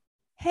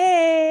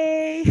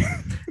Hey.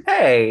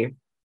 Hey,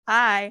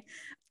 Hi.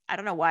 I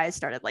don't know why I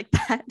started like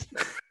that.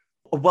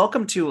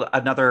 welcome to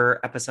another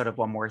episode of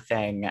One More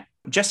Thing.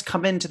 Just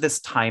come into this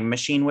time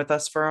machine with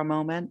us for a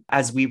moment.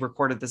 As we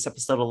recorded this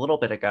episode a little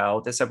bit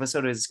ago, this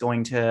episode is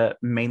going to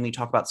mainly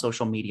talk about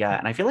social media.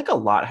 And I feel like a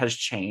lot has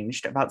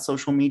changed about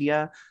social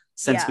media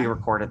since we Yeah.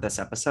 recorded this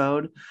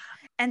episode.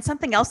 And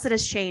something else that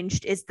has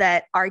changed is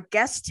that our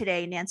guest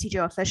today, Nancy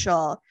Joe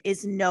Official,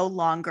 is no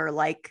longer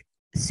like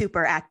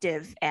super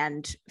active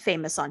and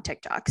famous on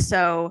TikTok.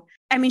 So,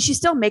 I mean, she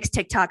still makes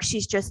TikTok.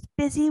 She's just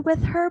busy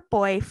with her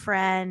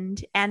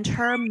boyfriend and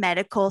her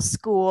medical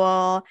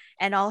school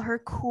and all her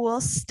cool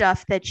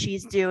stuff that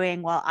she's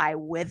doing while I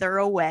wither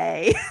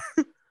away.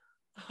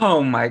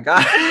 Oh my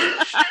gosh.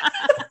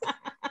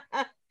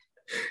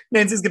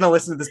 Nancy's going to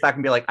listen to this back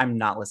and be like, I'm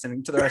not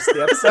listening to the rest of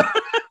the episode.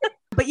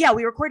 But yeah,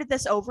 we recorded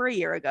this over a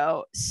year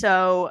ago.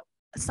 So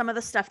some of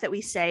the stuff that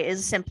we say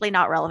is simply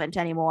not relevant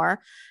anymore.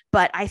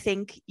 But I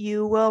think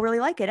you will really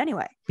like it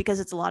anyway, because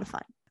it's a lot of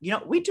fun. You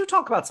know, we do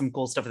talk about some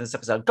cool stuff in this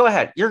episode. Go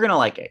ahead. You're going to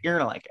like it. You're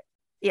going to like it.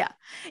 Yeah.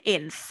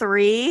 In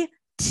 3,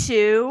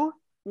 2,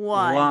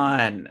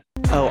 1.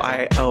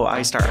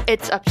 I start.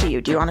 It's up to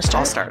you. Do you want to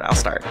start? I'll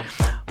start.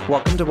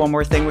 Welcome to One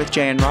More Thing with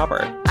Jay and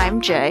Robert.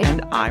 I'm Jay.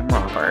 And I'm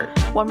Robert.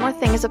 One More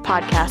Thing is a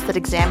podcast that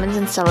examines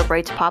and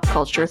celebrates pop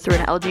culture through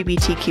an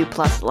LGBTQ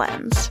plus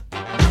lens.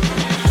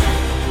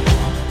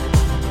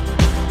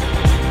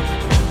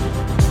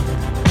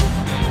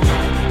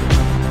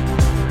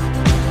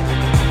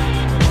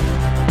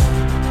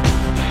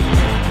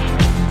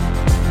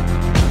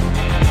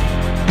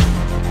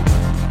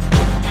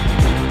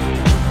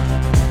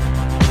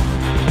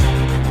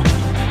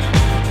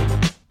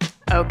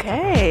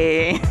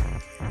 Okay.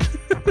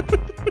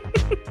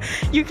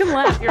 You can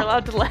laugh. You're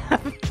allowed to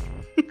laugh.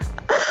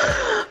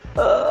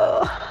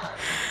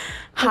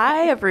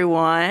 Hi,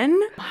 everyone.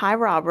 Hi,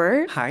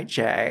 Robert. Hi,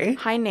 Jay.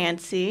 Hi,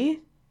 Nancy.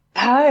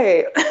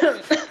 Hi.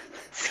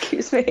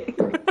 Excuse me.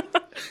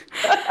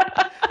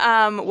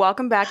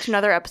 Welcome back to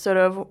another episode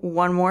of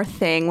One More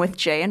Thing with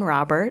Jay and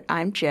Robert.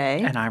 I'm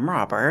Jay. And I'm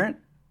Robert.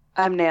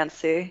 I'm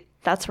Nancy.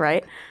 That's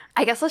right.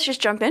 I guess let's just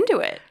jump into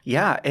it.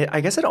 Yeah, I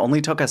guess it only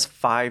took us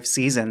 5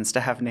 seasons to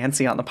have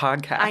Nancy on the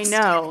podcast. I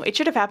know. It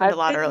should have happened I've a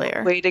lot been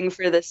earlier. Waiting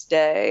for this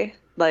day,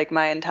 like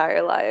my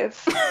entire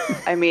life.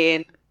 I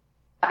mean,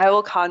 I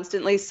will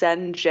constantly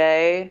send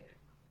Jay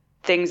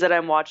things that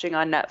I'm watching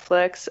on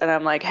Netflix, and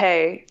I'm like,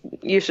 hey,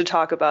 you should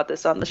talk about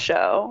this on the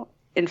show.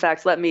 In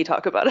fact, let me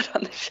talk about it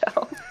on the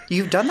show.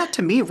 You've done that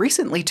to me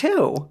recently,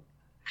 too.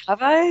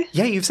 Have I?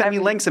 Yeah, you've sent me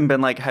links and been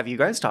like, have you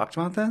guys talked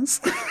about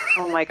this?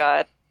 Oh my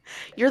God.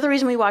 You're the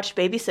reason we watched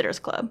Babysitter's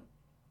Club.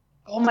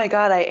 Oh my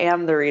God, I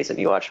am the reason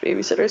you watched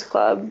Babysitter's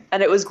Club.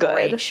 And it was good.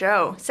 Great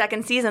show.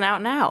 2nd season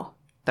out now.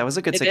 That was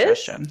a good It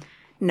suggestion.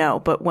 No,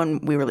 but when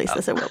we release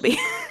this, it will be.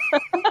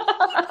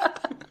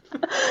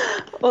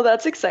 Well,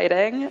 that's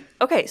exciting.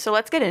 Okay, so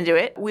let's get into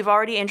it. We've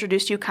already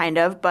introduced you kind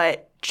of,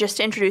 but just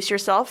to introduce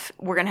yourself,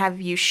 we're going to have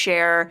you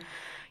share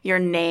your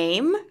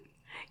name,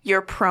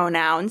 your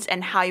pronouns,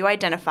 and how you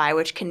identify,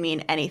 which can mean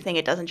anything.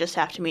 It doesn't just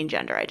have to mean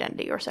gender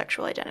identity or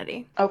sexual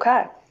identity.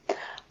 Okay.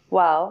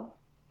 Well,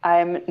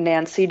 I'm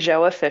Nancy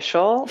Joe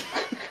Official,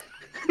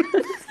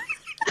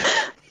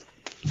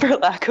 for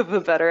lack of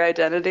a better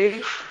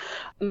identity.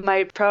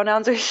 My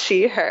pronouns are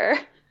she, her,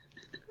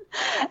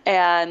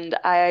 and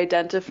I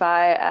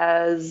identify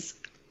as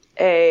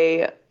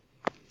a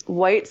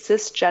white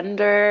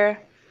cisgender,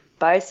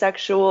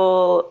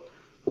 bisexual,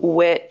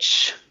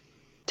 witch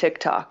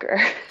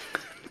TikToker.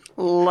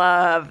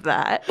 Love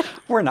that.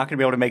 We're not going to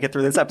be able to make it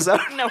through this episode.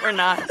 No, we're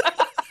not.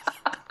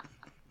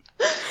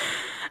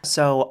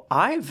 So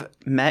I've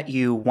met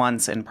you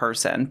once in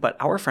person, but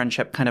our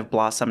friendship kind of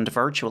blossomed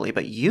virtually.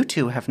 But you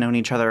two have known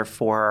each other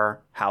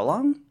for how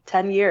long?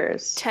 10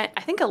 years. 10,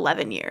 I think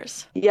 11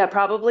 years. Yeah,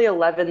 probably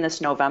 11 this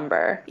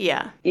November.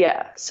 Yeah.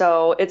 Yeah,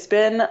 so it's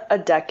been a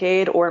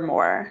decade or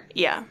more.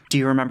 Yeah. Do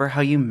you remember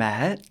how you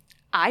met?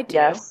 I do.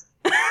 Yes.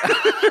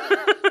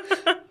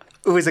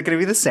 Ooh, is it going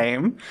to be the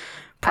same?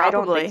 Probably. I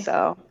don't think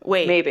so.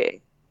 Wait.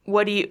 Maybe.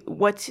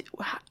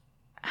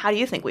 How do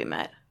you think we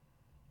met?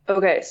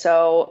 Okay,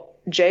 so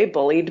Jay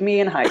bullied me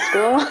in high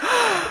school.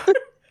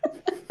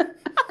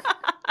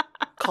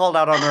 Called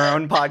out on our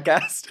own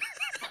podcast.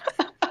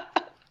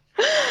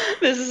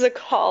 This is a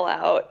call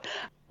out.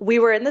 We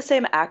were in the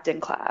same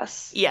acting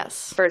class,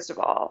 Yes. first of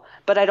all,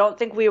 but I don't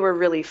think we were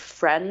really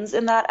friends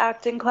in that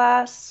acting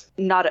class.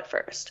 Not at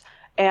first.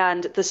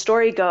 And the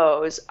story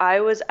goes,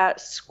 I was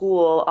at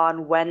school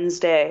on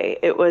Wednesday.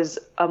 It was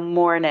a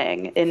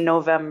morning in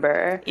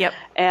November. Yep.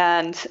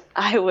 And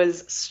I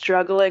was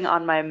struggling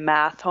on my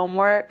math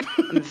homework.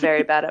 I'm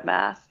very bad at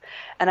math.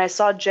 And I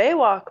saw Jay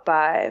walk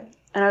by,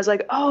 and I was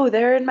like, oh,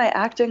 they're in my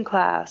acting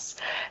class.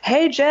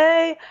 Hey,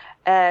 Jay.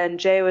 And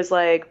Jay was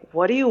like,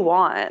 what do you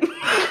want?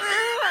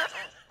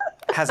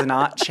 Has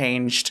not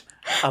changed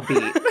a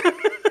beat.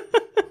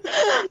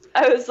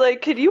 I was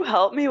like, could you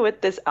help me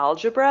with this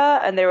algebra?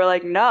 And they were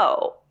like,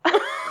 no.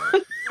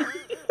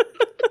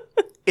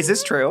 Is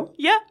this true?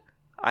 Yeah.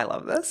 I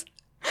love this.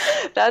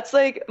 That's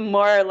like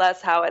more or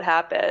less how it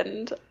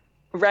happened,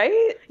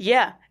 right?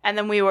 Yeah. And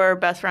then we were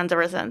best friends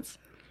ever since.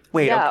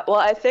 Wait, Yeah. okay. Well,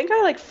 I think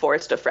I like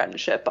forced a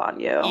friendship on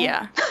you.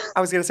 Yeah.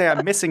 I was going to say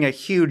I'm missing a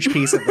huge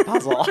piece of the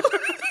puzzle.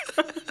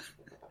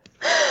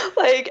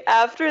 Like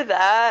after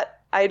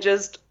that, I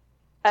just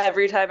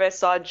every time I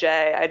saw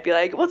Jay, I'd be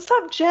like, "What's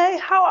up, Jay?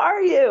 How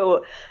are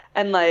you?"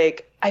 And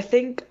like I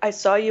think I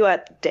saw you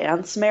at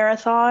dance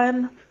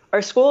marathon.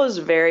 Our school is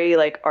very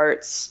like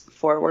arts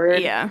forward.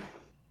 Yeah.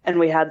 And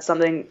we had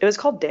something, it was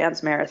called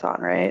dance marathon,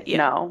 right?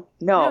 Yeah.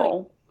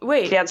 No.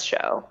 Wait. Dance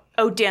show.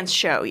 Oh, dance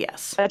show.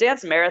 Yes. A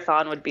dance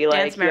marathon would be like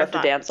Dance you have to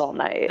marathon. dance all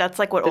night. That's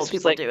like what This old was,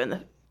 people like- do in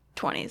the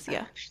 20s.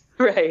 Yeah.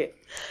 Right.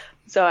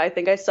 So I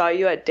think I saw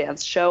you at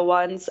dance show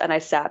once and I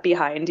sat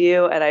behind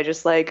you and I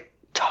just like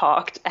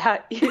talked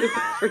at you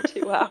for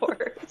 2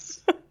 hours.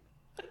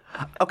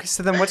 Okay,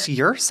 so then what's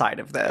your side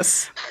of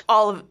this?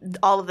 All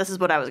of this is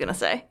what I was going to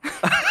say.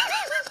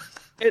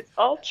 It's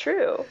all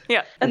true.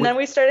 Yeah. And then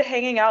we started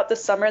hanging out the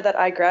summer that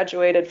I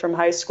graduated from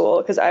high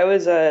school because I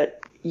was a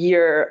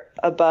year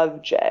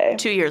above Jay.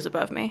 2 years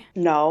above me.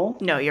 No.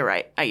 No, you're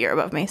right. A year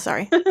above me.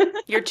 Sorry.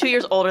 You're 2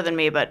 years older than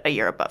me, but a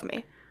year above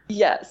me.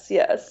 Yes.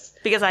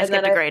 Because I And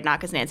skipped then a I- grade, not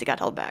because Nancy got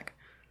held back.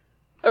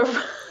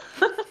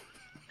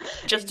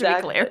 Just to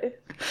be clear. Exactly.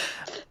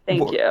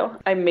 Thank you.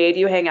 I made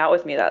you hang out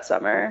with me that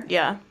summer.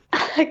 Yeah.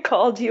 I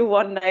called you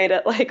one night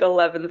at like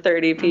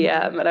 11:30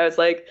 p.m. and I was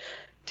like,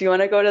 "Do you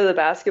want to go to the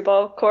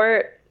basketball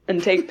court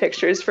and take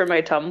pictures for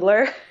my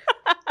Tumblr?"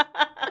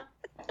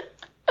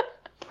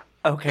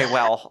 Okay,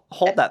 well,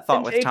 hold that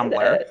thought with And Jay did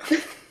Tumblr.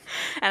 it.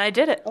 And I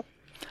did it.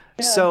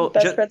 Yeah, So,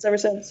 best friends ever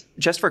since.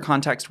 just for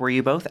context, were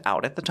you both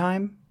out at the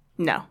time?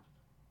 No.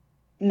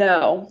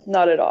 No,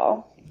 not at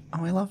all.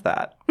 Oh, I love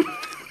that.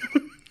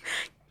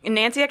 And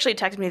Nancy actually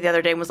texted me the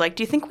other day and was like,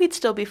 "Do you think we'd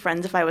still be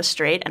friends if I was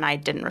straight?" And I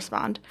didn't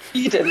respond.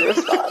 You didn't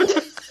respond.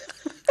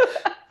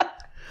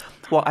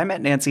 Well, I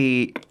met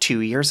Nancy 2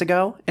 years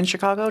ago in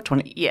Chicago.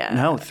 3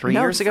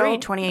 years ago.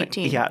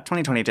 2018. Yeah,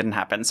 2020 didn't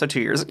happen, so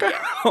 2 years ago.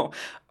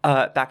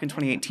 Back in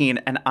 2018,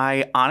 and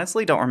I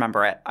honestly don't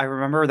remember it. I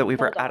remember that we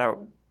were at a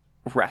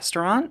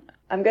restaurant.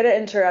 I'm going to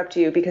interrupt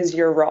you because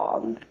you're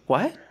wrong.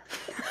 What?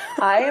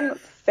 I am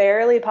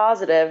fairly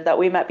positive that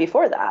we met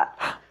before that.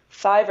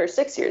 5 or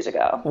 6 years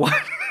ago. What?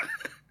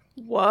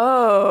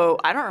 Whoa.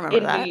 I don't remember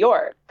In that. New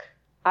York.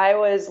 I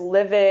was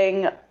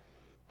living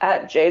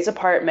at Jay's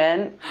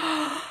apartment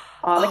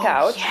on the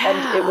couch,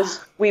 and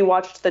we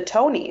watched the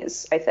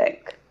Tonys, I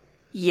think.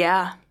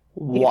 Yeah.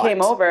 You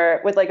came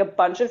over with like a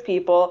bunch of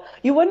people.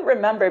 You wouldn't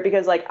remember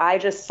because like I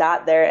just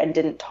sat there and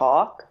didn't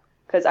talk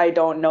because I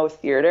don't know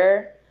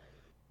theater.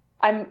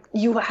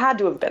 You had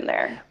to have been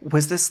there.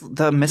 Was this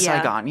the Miss Yeah.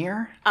 Saigon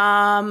year?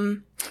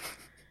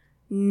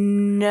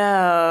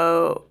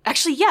 No.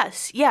 Actually,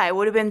 yes. Yeah, it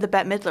would have been the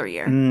Bette Midler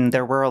year.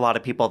 There were a lot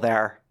of people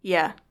there.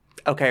 Yeah.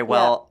 Okay,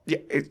 well,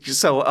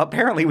 so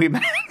apparently we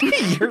met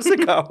years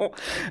ago,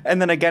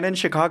 and then again in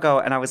Chicago,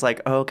 and I was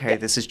like, okay,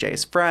 this is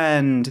Jay's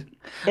friend.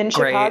 In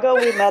Great. Chicago,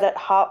 we met at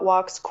Hot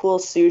Walks Cool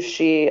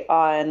Sushi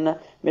on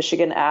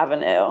Michigan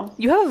Avenue.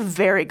 You have a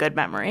very good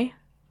memory.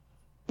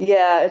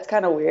 Yeah, it's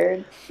kind of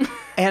weird.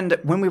 And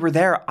when we were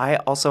there, I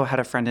also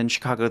had a friend in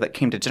Chicago that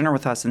came to dinner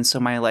with us, and so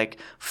my like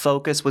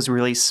focus was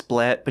really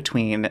split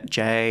between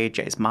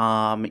Jay's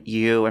mom,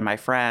 you, and my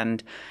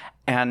friend.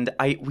 And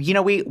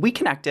we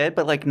connected,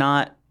 but like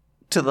not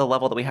to the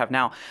level that we have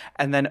now.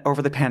 And then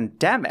over the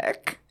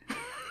pandemic,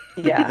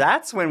 Yeah,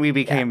 that's when we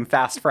became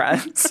fast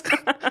friends.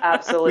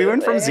 absolutely. We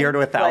went from 0 to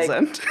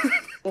 1,000.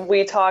 Like,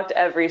 we talked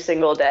every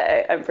single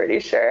day, I'm pretty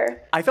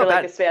sure. I felt for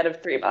like bad. a span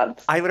of 3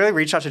 months. I literally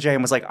reached out to Jay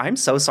and was like, I'm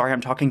so sorry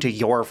I'm talking to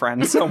your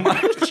friend so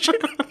much.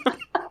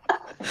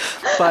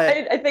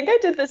 But I think I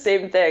did the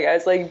same thing. I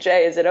was like,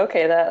 Jay, is it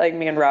okay that like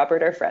me and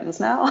Robert are friends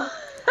now?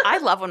 I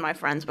love when my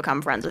friends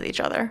become friends with each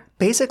other.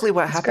 basically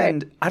what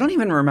happened, I don't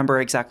even remember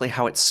exactly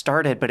how it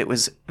started, but it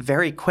was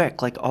very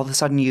quick. Like all of a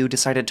sudden you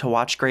decided to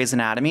watch Grey's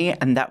Anatomy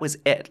and that was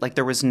it. Like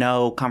there was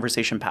no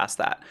conversation past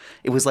that.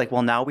 It was like,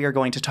 well, now we are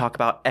going to talk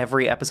about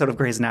every episode of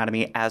Grey's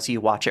Anatomy as you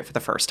watch it for the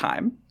first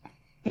time.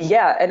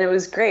 Yeah, and it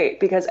was great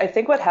because I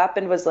think what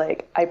happened was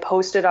like I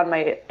posted on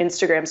my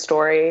Instagram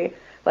story,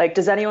 like,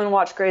 does anyone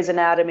watch Grey's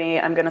Anatomy?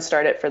 I'm going to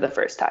start it for the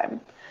first time.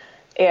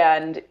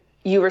 And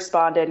you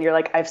responded and you're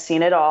like, I've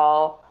seen it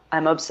all.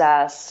 I'm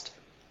obsessed.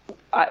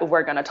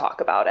 We're going to talk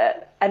about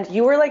it. And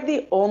you were like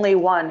the only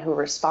one who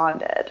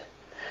responded.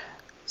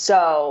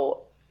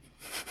 So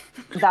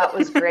that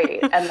was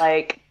great. And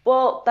like,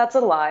 well, that's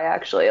a lie,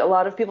 actually. A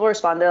lot of people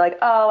respond. They're like,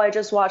 oh, I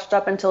just watched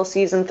up until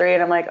season 3.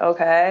 And I'm like,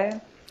 okay.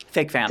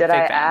 Fake fan. Did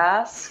fake I fan.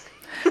 ask?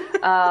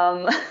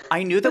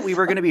 I knew that we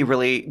were going to be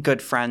really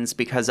good friends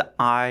because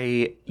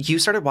you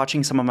started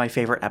watching some of my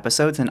favorite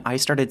episodes and I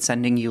started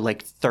sending you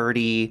like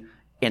 30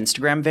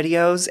 Instagram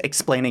videos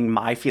explaining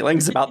my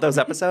feelings about those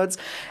episodes,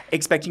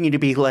 expecting you to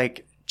be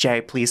like,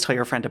 Jay, please tell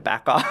your friend to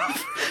back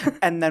off.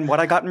 And then what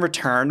I got in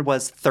return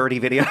was 30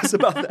 videos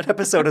about that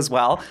episode as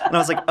well. And I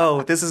was like,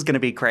 oh, this is going to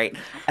be great.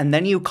 And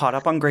then you caught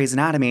up on Grey's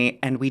Anatomy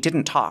and we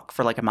didn't talk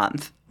for like a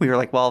month. We were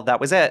like, well, that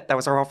was it. That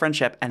was our whole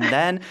friendship. And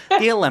then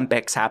the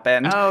Olympics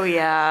happened. Oh,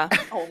 yeah.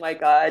 Oh my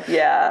God,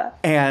 yeah.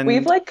 And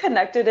we've like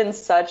connected in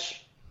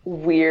such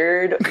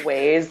weird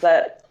ways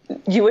that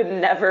you would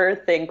never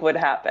think would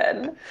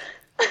happen.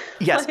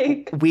 Yes,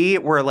 we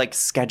were like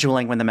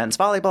scheduling when the men's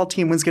volleyball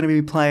team was going to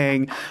be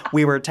playing.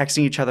 We were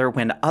texting each other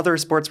when other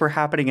sports were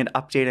happening and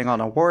updating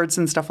on awards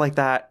and stuff like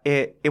that.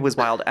 It was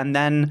wild. And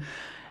then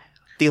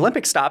the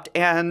Olympics stopped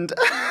and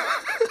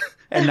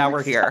and now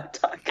we're here.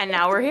 And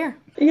now we're here.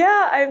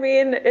 Yeah, I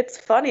mean, it's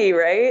funny,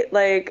 right?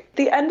 Like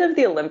the end of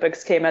the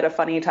Olympics came at a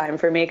funny time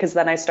for me because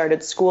then I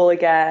started school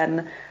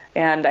again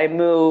and I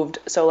moved.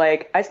 So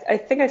like I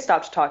think I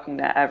stopped talking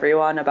to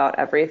everyone about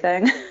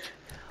everything.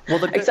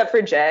 Well, except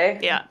for Jay.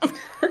 Yeah.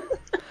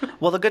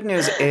 Well, the good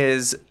news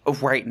is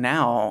right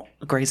now,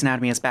 Grey's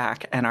Anatomy is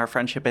back and our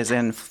friendship is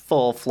in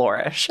full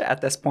flourish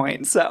at this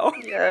point. So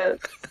yes,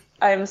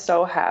 I'm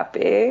so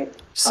happy.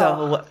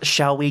 So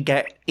shall we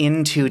get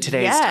into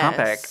today's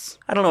topic?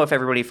 I don't know if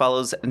everybody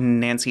follows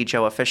Nancy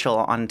Joe Official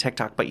on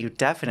TikTok, but you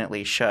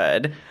definitely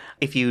should.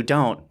 If you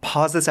don't,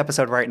 pause this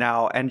episode right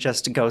now and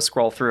just go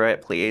scroll through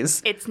it,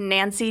 please. It's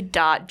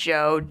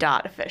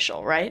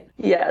nancy.joe.official, right?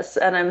 Yes,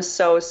 and I'm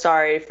so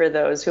sorry for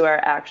those who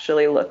are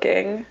actually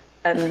looking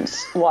and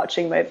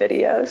watching my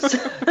videos.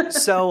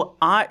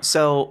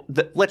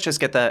 Let's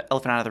just get the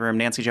elephant out of the room.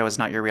 Nancy Joe is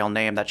not your real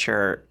name. That's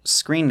your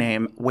screen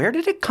name. Where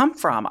did it come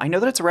from? I know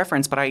that it's a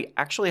reference, but I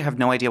actually have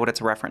no idea what it's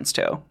a reference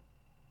to.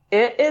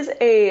 It is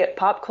a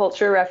pop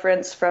culture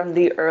reference from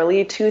the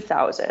early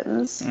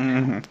 2000s.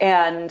 Mm-hmm.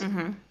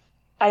 And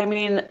I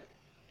mean,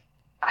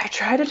 I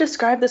try to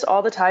describe this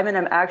all the time, and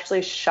I'm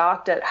actually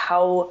shocked at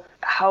how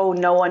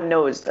no one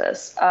knows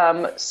this.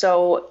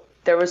 So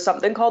there was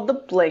something called The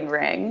Bling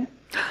Ring.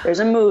 There's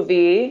a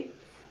movie.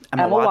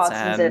 Emma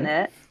Watson's in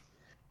it.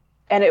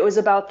 And it was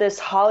about this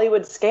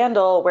Hollywood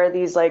scandal where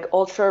these like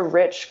ultra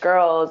rich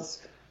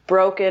girls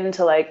broke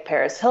into like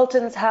Paris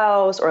Hilton's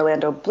house,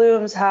 Orlando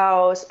Bloom's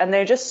house, and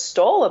they just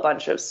stole a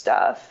bunch of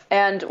stuff.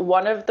 And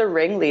one of the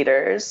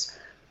ringleaders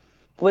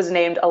was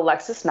named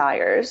Alexis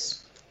Nyers.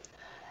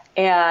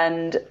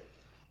 And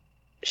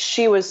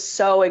she was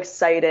so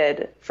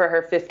excited for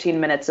her 15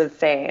 minutes of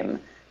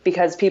fame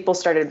because people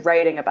started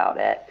writing about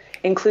it,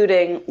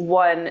 including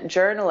one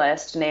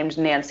journalist named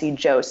Nancy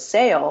Jo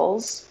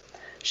Sales.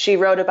 She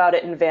wrote about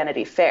it in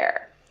Vanity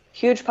Fair.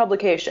 Huge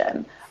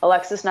publication.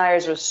 Alexis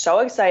Nyers was so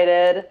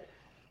excited.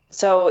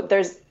 So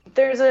there's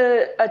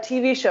a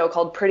TV show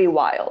called Pretty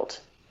Wild,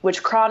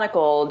 which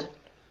chronicled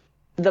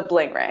the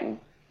Bling Ring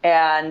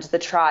and the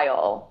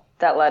trial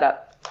that led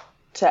up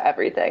to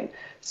everything.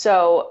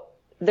 So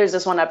there's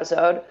this one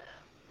episode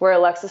where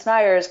Alexis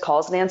Nyers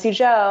calls Nancy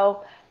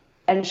Jo,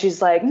 and she's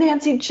like,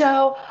 Nancy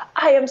Jo,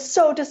 I am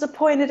so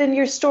disappointed in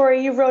your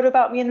story you wrote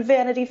about me in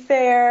Vanity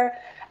Fair.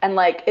 And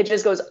like, it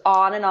just goes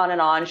on and on and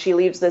on. She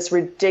leaves this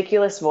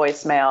ridiculous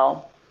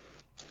voicemail.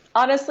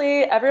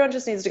 Honestly, everyone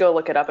just needs to go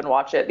look it up and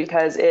watch it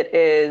because it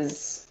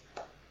is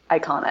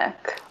iconic.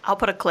 I'll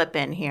put a clip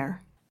in here.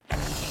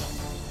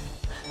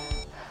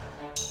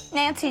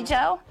 Nancy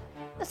Jo,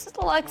 this is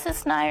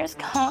Alexis Nyers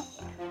calling.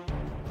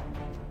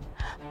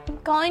 I'm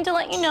calling to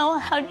let you know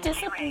how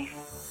disappointed.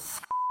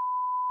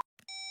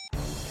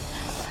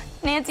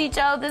 Nancy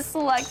Jo, this is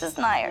Alexis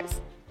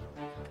Nyers.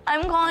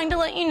 I'm calling to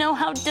let you know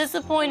how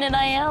disappointed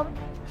I am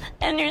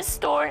in your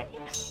story.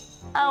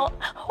 How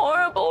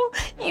horrible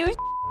you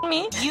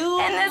me. You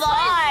and this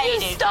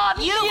lied. Stop.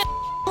 You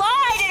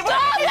lied.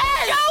 Stop it.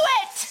 Show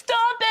it.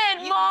 Stop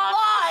it, you Mom.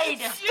 Lied.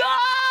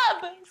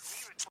 Stop.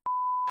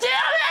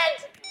 Damn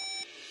it.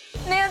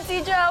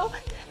 Nancy Jo,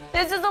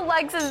 this is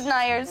Alexis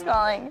Nyers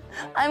calling.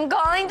 I'm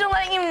calling to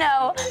let you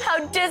know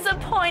how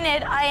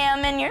disappointed I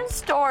am in your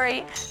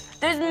story.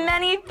 There's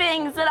many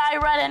things that I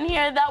read in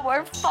here that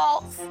were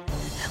false.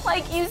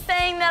 Like you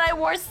saying that I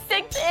wore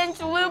 6-inch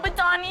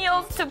Louboutin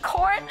heels to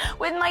court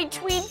with my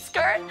tweed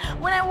skirt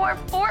when I wore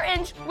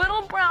 4-inch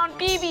little brown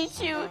BB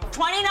shoes.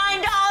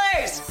 $29.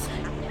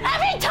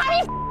 Every time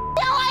you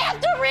yell, I have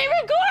to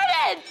re-record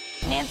it!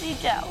 Nancy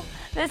Jo,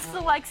 this is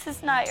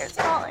Alexis Nyers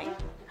calling.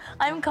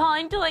 I'm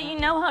calling to let you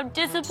know how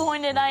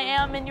disappointed I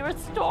am in your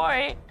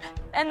story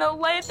and the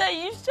light that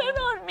you shed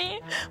on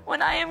me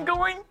when I am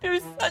going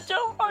through such a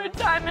hard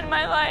time in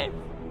my life.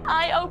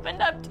 I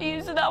opened up to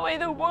you so that way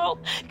the world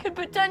could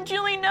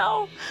potentially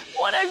know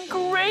what a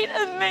great,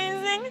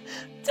 amazing,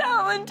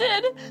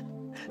 talented,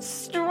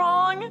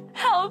 strong,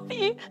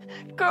 healthy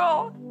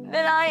girl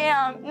that I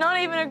am. Not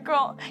even a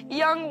girl,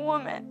 young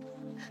woman.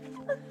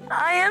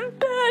 I am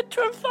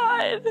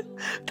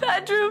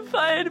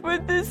petrified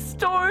with this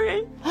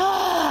story.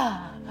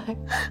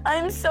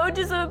 I'm so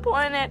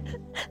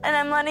disappointed, and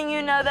I'm letting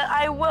you know that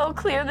I will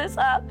clear this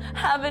up.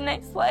 Have a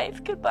nice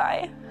life.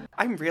 Goodbye.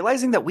 I'm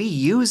realizing that we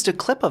used a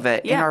clip of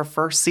it in Yeah. our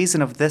first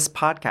season of this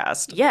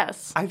podcast.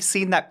 Yes. I've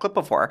seen that clip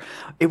before.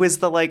 It was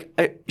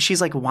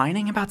she's like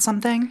whining about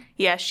something.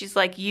 Yeah, she's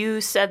like,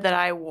 you said that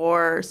I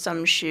wore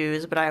some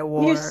shoes, but I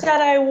wore... You said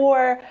I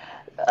wore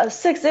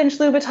 6-inch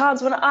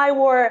Louboutins when I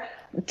wore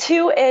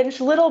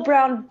 2-inch little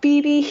brown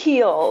BB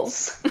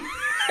heels.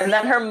 And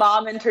then her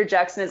mom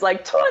interjects and is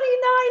like,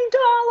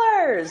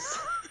 $29.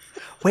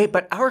 Wait,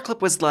 but our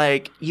clip was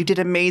like, you did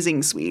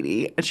amazing,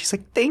 sweetie. And she's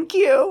like, thank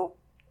you.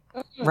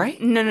 Right?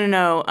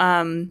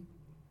 No.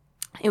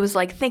 It was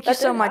like, thank you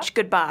so much,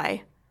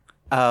 goodbye.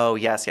 Oh,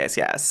 yes.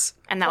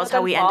 And that was But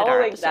how we then ended our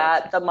following episode.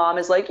 that, the mom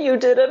is like, you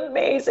did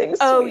amazing, sweetie.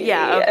 Oh,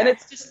 yeah, okay. And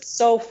it's just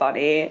so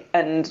funny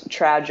and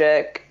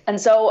tragic. And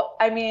so,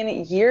 I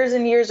mean, years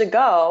and years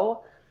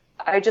ago,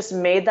 I just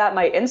made that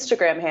my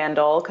Instagram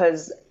handle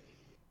because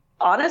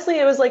honestly,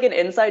 it was like an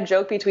inside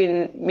joke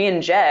between me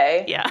and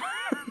Jay. Yeah.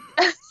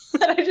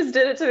 And I just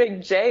did it to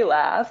make Jay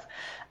laugh.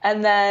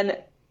 And then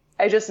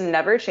I just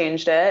never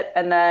changed it.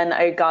 And then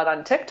I got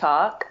on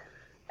TikTok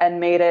and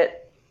made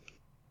it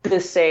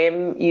the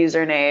same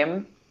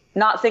username,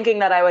 not thinking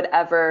that I would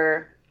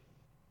ever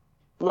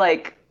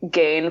like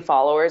gain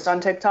followers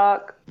on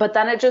TikTok. But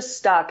then it just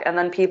stuck. And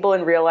then people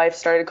in real life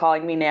started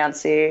calling me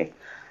Nancy.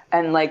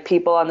 And like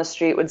people on the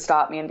street would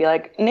stop me and be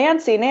like,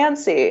 Nancy,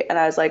 Nancy. And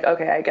I was like,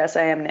 okay, I guess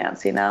I am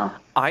Nancy now.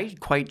 I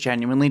quite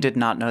genuinely did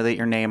not know that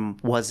your name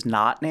was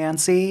not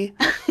Nancy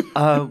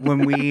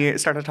when we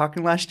started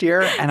talking last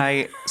year. And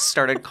I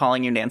started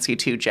calling you Nancy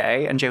to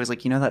Jay. And Jay was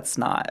like, that's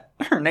not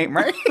her name,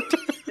 right?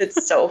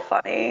 It's so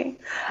funny.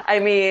 I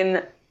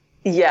mean,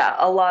 yeah,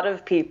 a lot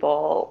of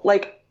people,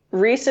 like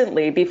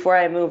recently before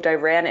I moved, I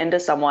ran into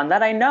someone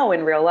that I know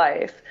in real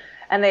life.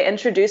 And they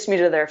introduced me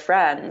to their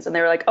friends. And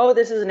they were like, oh,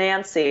 this is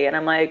Nancy. And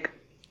I'm like,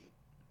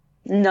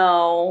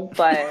 no,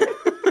 but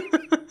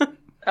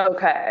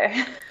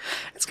okay.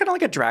 It's kind of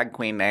like a drag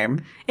queen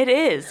name. It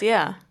is,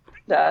 yeah.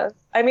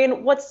 I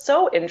mean, what's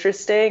so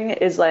interesting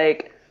is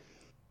like,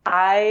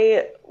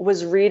 I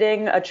was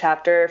reading a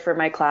chapter for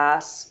my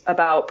class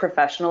about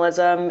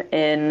professionalism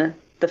in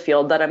the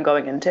field that I'm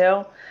going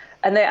into.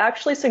 And they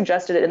actually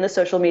suggested in the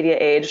social media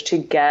age to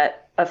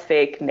get a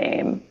fake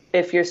name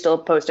if you're still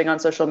posting on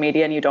social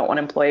media and you don't want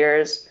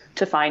employers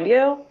to find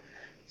you.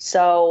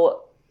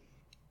 So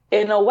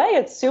in a way,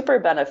 it's super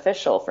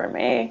beneficial for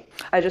me.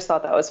 I just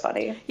thought that was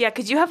funny. Yeah,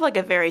 because you have like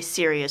a very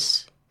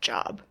serious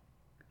job.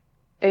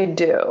 I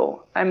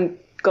do. I'm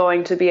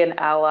going to be an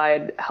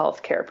allied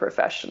healthcare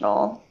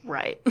professional.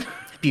 Right.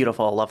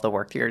 Beautiful. I love the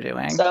work that you're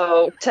doing.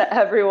 So to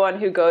everyone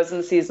who goes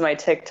and sees my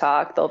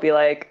TikTok, they'll be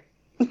like,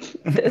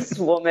 this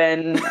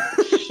woman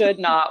should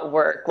not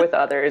work with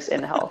others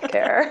in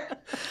healthcare.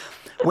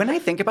 When I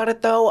think about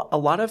it, though, a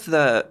lot of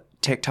the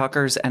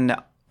TikTokers and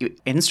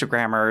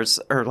Instagrammers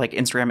or like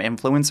Instagram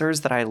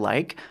influencers that I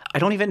like, I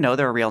don't even know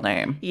their real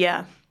name.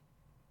 Yeah.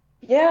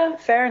 Yeah,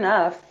 fair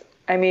enough.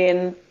 I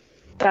mean,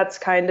 that's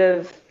kind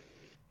of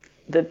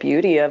the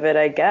beauty of it,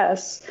 I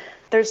guess.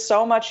 There's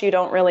so much you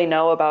don't really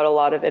know about a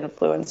lot of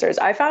influencers.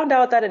 I found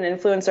out that an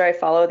influencer I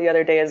follow the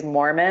other day is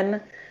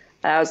Mormon.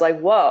 And I was like,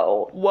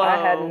 whoa. I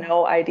had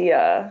no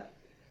idea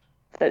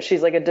that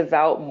she's like a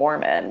devout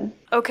Mormon.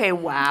 Okay,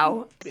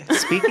 wow.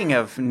 Speaking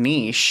of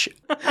niche,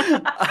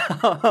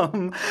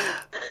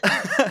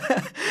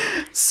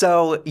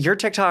 so your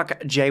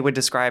TikTok, Jay would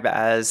describe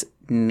as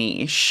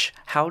niche.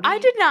 How do you... I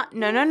did not.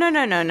 No.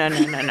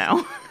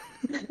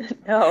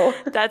 No.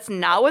 That's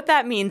not what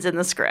that means in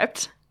the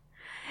script.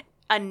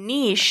 A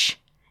niche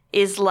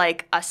is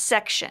like a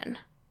section.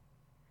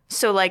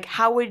 So like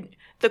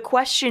the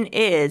question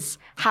is,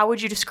 how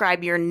would you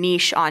describe your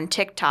niche on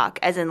TikTok?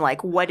 As in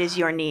like, what is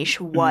your niche?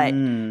 What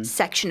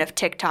section of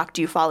TikTok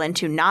do you fall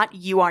into? Not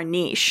you are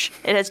niche.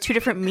 It has two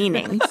different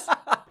meanings.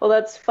 Well,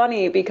 that's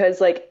funny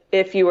because like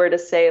if you were to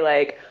say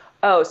like,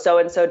 oh,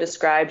 so-and-so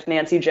described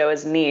Nancy Joe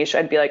as niche,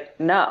 I'd be like,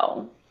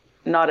 no,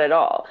 not at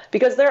all.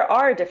 Because there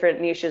are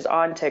different niches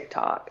on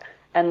TikTok.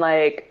 And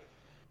like,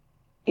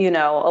 a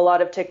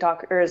lot of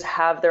TikTokers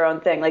have their own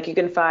thing. Like you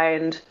can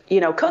find,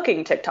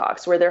 cooking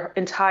TikToks where their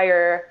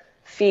entire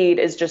feed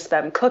is just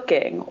them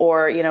cooking,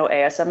 or,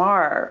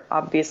 ASMR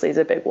obviously is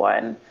a big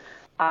one.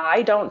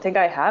 I don't think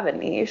I have a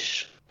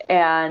niche.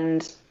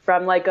 And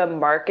from like a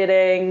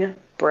marketing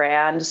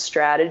brand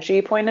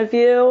strategy point of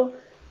view,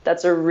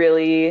 that's a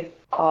really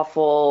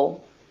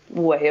awful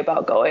way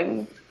about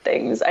going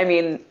things. I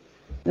mean,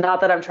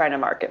 not that I'm trying to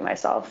market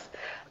myself,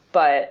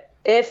 but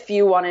if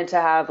you wanted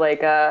to have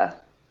like a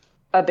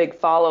big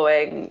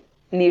following,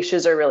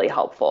 niches are really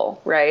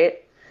helpful, right?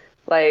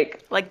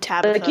 Like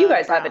Tabitha like you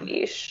guys Brown. have a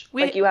niche.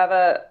 Like you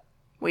have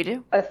We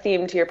do. a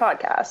theme to your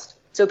podcast.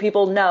 So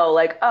people know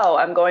like, oh,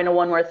 I'm going to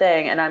One More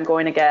Thing and I'm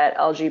going to get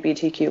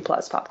LGBTQ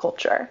plus pop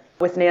culture.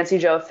 With Nancy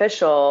Joe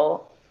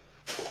Official,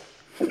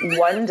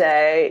 one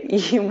day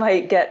you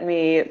might get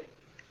me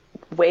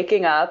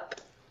waking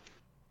up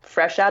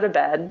fresh out of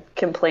bed,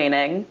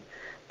 complaining.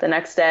 The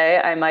next day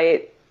I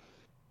might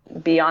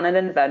be on an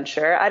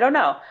adventure. I don't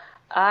know.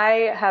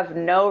 I have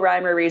no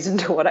rhyme or reason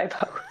to what I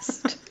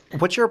post.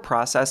 What's your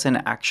process in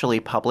actually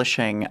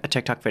publishing a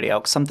TikTok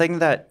video? Something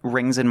that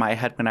rings in my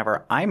head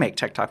whenever I make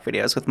TikTok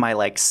videos with my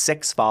like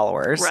 6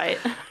 followers, Right.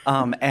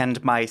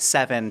 And my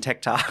 7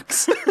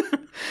 TikToks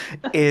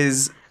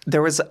is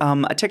there was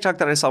a TikTok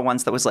that I saw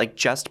once that was like,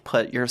 just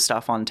put your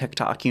stuff on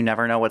TikTok. You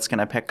never know what's going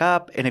to pick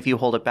up. And if you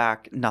hold it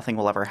back, nothing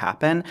will ever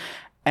happen.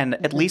 And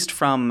at least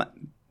from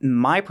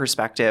my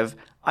perspective,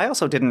 I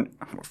also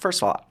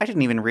first of all, I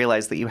didn't even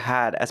realize that you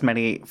had as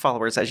many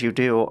followers as you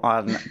do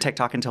on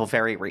TikTok until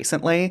very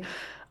recently.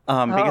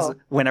 Because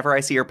whenever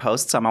I see your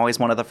posts, I'm always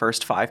one of the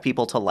first 5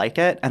 people to like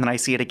it. And then I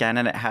see it again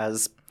and it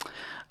has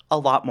a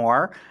lot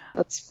more.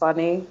 That's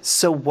funny.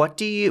 So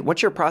what's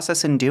your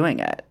process in doing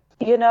it?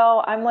 You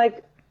know, I'm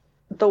like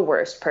the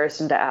worst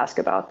person to ask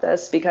about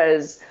this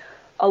because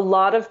a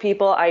lot of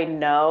people I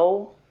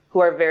know who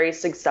are very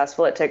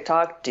successful at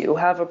TikTok do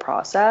have a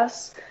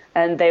process,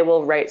 and they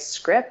will write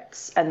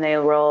scripts and they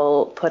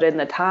will put in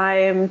the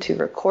time to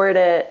record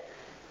it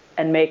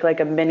and make like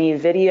a mini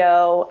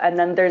video. And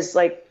then there's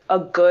like a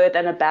good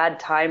and a bad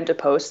time to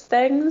post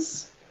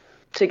things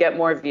to get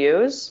more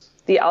views.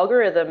 The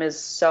algorithm is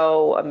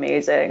so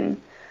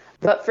amazing.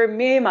 But for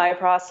me, my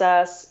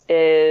process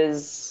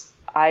is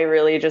I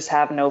really just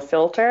have no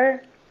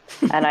filter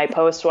and I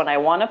post when I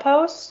want to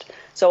post.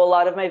 So a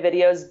lot of my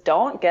videos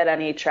don't get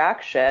any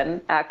traction,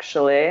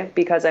 actually,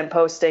 because I'm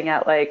posting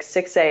at like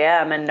 6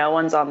 a.m. and no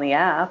one's on the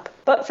app.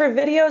 But for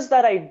videos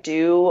that I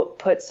do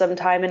put some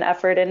time and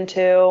effort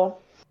into,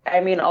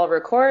 I mean, I'll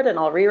record and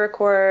I'll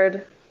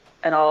re-record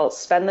and I'll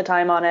spend the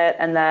time on it,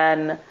 and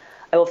then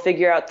I will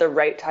figure out the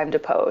right time to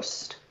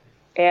post.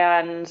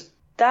 And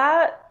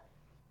that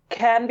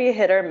can be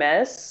hit or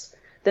miss.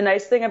 The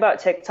nice thing about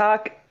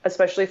TikTok,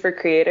 especially for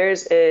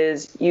creators,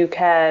 is you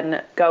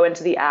can go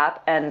into the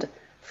app and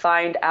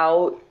find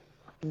out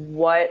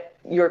what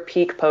your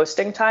peak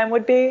posting time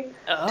would be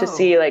to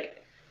see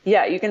like,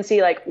 yeah, you can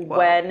see like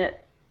when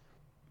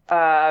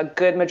a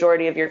good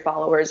majority of your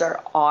followers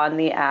are on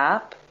the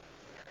app.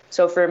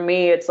 So for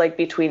me, it's like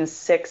between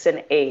 6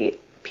 and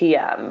 8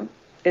 p.m.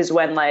 is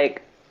when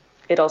like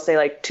it'll say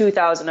like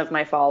 2,000 of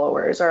my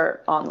followers are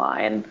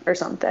online or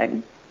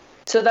something.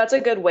 So that's a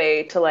good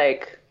way to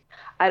like,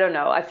 I don't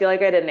know. I feel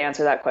like I didn't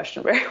answer that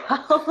question very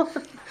well.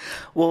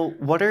 Well,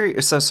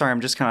 so sorry,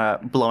 I'm just kind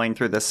of blowing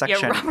through this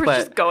section. Yeah,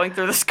 Robert's just going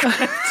through the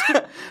script.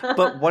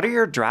 But what are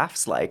your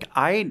drafts like?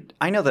 I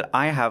know that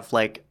I have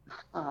like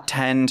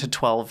 10 to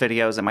 12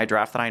 videos in my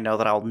draft that I know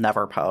that I'll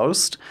never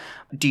post.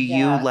 Do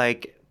you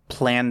like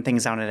plan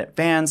things out in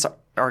advance?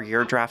 Are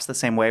your drafts the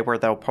same way where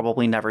they'll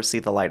probably never see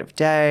the light of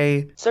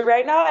day? So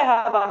right now I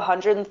have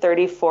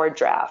 134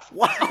 drafts.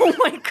 Wow. Oh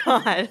my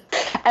God.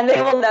 And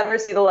they will never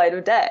see the light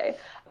of day.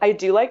 I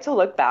do like to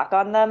look back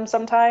on them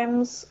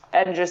sometimes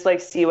and just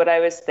like see what I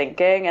was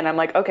thinking. And I'm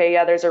like, okay,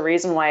 yeah, there's a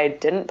reason why I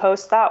didn't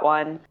post that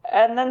one.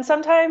 And then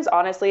sometimes,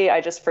 honestly,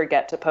 I just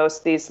forget to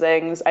post these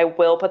things. I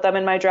will put them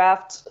in my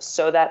drafts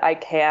so that I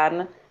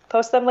can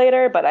post them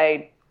later, but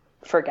I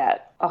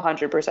forget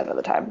 100% of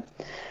the time.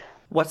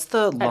 What's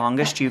the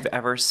longest you've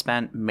ever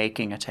spent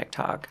making a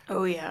TikTok?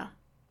 Oh, yeah.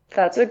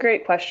 That's a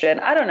great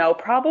question. I don't know,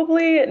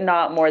 probably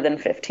not more than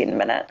 15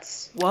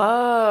 minutes.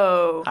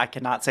 Whoa. I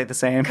cannot say the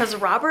same. Because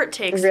Robert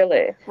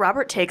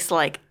takes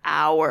like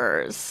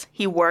hours.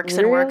 He works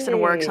and works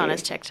and works on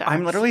his TikTok.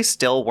 I'm literally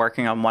still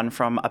working on one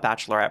from a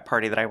bachelorette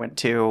party that I went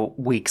to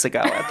weeks ago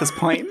at this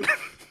point.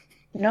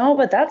 No,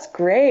 but that's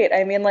great.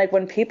 I mean, like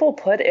when people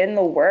put in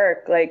the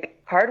work,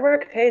 like hard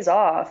work pays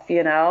off,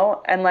 you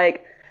know? And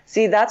like,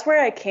 see, that's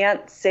where I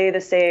can't say the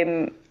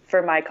same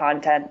for my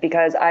content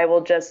because I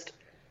will just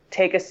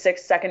take a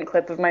 6-second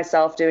clip of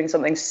myself doing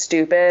something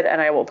stupid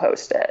and I will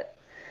post it.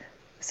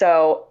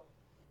 So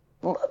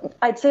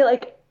I'd say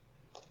like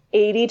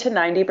 80 to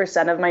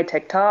 90% of my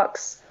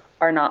TikToks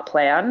are not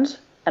planned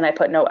and I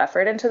put no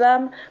effort into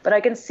them. But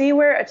I can see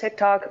where a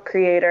TikTok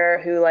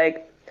creator who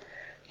like,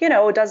 you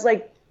know, does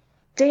like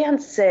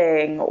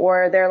dancing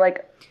or they're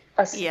like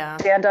a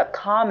stand-up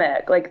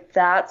comic, like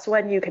that's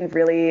when you can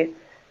really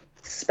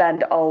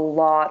spend a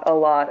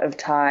lot of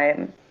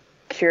time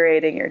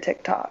curating your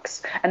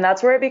TikToks. And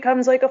that's where it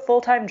becomes like a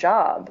full-time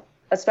job,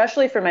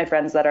 especially for my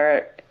friends that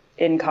are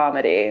in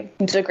comedy.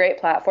 It's a great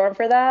platform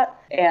for that.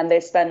 And they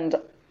spend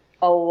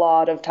a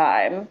lot of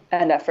time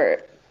and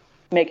effort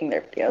making their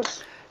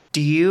videos.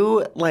 Do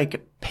you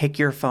like pick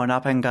your phone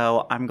up and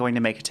go, I'm going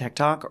to make a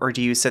TikTok? Or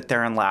do you sit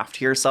there and laugh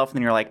to yourself and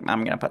then you're like,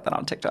 I'm going to put that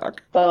on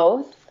TikTok?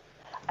 Both.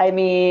 I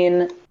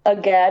mean,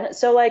 again,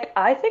 so like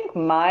I think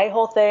my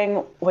whole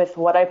thing with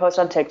what I post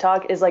on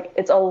TikTok is like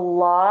it's a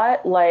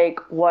lot like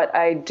what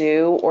I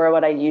do or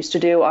what I used to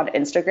do on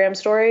Instagram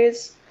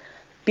stories.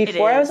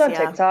 Before I was on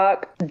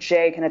TikTok,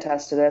 Jay can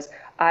attest to this.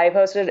 I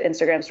posted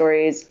Instagram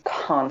stories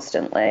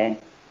constantly.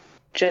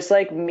 Just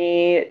like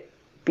me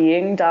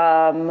being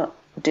dumb,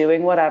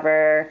 doing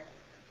whatever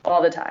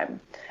all the time.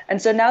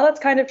 And so now that's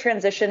kind of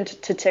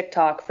transitioned to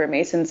TikTok for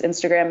me since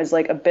Instagram is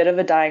like a bit of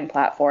a dying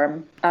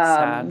platform.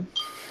 Sad.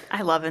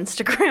 I love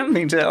Instagram.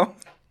 Me too.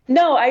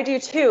 No, I do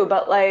too.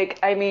 But like,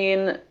 I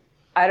mean,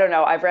 I don't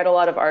know. I've read a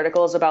lot of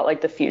articles about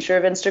like the future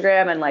of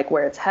Instagram and like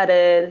where it's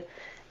headed.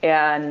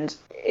 And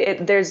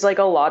there's like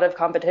a lot of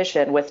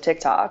competition with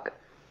TikTok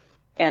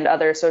and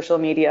other social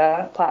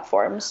media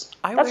platforms.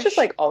 That's just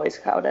like always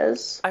how it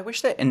is. I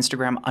wish that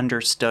Instagram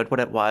understood what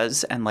it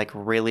was and like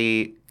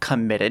really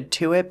committed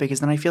to it, because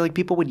then I feel like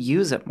people would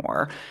use it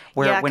more.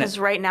 Because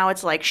right now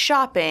it's like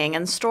shopping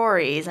and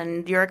stories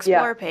and your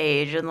explore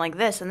page and like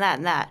this and that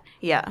and that.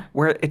 Yeah.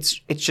 Where it's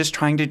just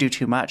trying to do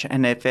too much.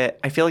 And I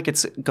feel like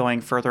it's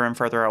going further and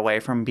further away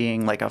from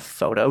being like a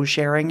photo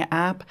sharing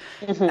app.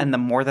 Mm-hmm. And the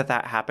more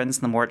that happens,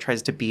 the more it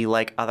tries to be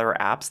like other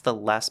apps, the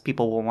less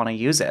people will want to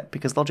use it,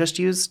 because they'll just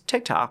use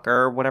TikTok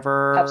or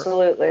whatever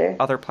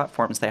other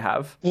platforms they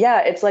have. Yeah,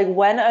 it's like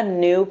when a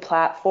new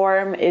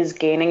platform is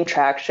gaining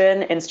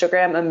traction,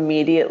 Instagram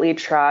immediately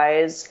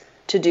tries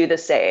to do the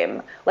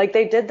same. Like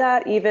they did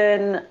that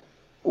even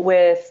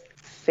with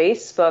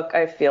Facebook,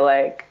 I feel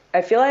like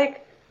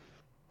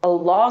a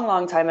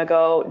long time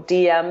ago,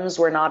 DMs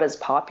were not as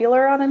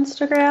popular on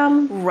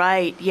Instagram.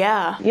 Right,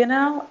 yeah. You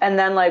know? And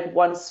then like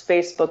once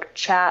Facebook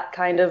chat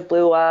kind of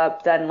blew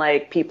up, then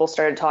like people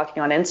started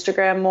talking on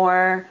Instagram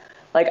more.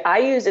 Like I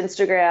use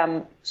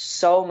Instagram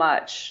so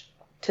much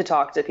to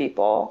talk to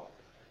people,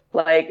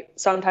 like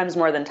sometimes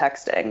more than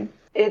texting.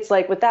 It's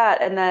like with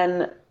that. And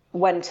then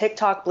when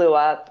TikTok blew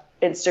up,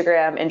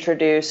 Instagram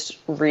introduced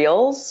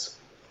Reels,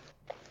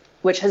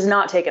 which has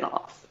not taken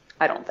off,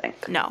 I don't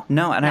think. No, and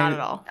not at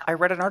all. I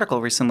read an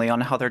article recently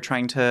on how they're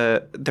going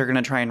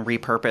to try and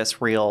repurpose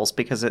Reels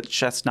because it's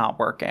just not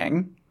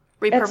working.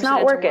 It's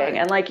not working.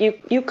 And like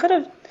you could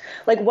have,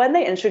 like when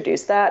they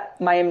introduced that,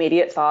 my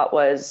immediate thought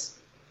was,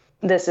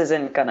 this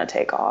isn't going to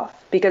take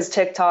off, because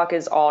TikTok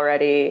is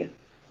already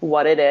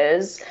what it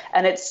is.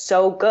 And it's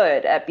so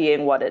good at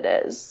being what it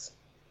is.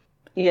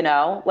 You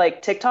know,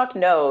 like TikTok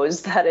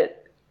knows that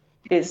it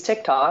is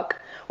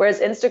TikTok, whereas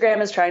Instagram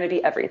is trying to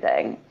be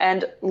everything.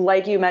 And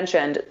like you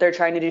mentioned, they're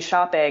trying to do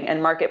shopping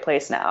and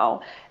marketplace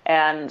now.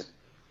 And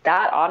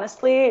that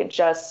honestly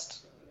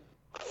just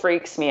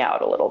freaks me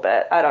out a little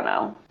bit. I don't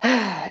know.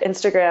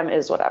 Instagram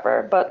is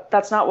whatever, but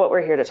that's not what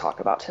we're here to talk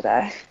about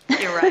today.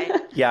 You're right.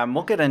 Yeah, and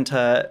we'll get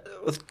into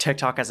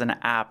TikTok as an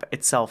app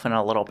itself in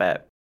a little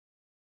bit.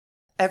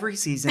 Every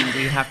season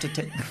we have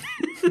to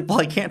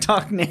well, I can't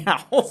talk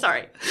now.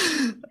 Sorry.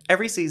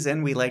 Every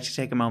season we like to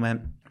take a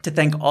moment to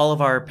thank all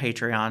of our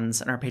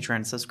Patreons and our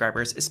Patreon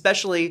subscribers,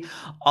 especially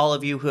all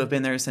of you who have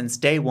been there since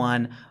day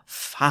one,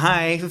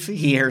 5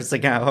 years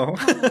ago.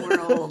 Oh,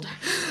 world.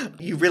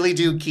 You really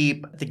do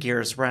keep the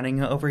gears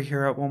running over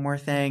here at One More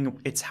Thing.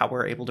 It's how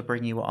we're able to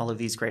bring you all of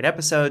these great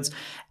episodes.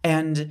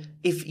 And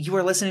if you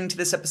are listening to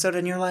this episode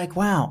and you're like,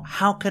 wow,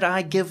 how could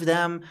I give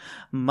them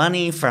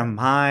money from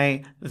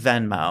my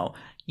Venmo?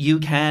 You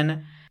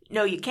can...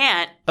 No, you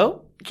can't.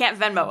 Oh? You can't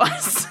Venmo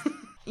us.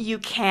 You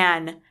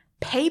can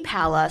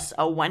PayPal us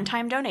a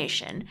one-time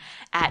donation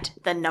at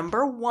the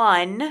number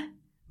one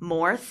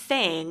more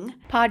thing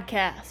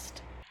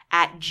podcast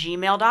at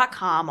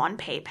gmail.com on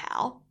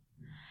PayPal.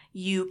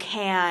 You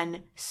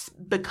can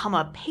become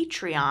a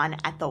Patreon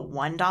at the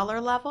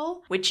 $1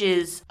 level, which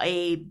is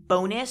a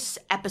bonus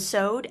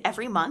episode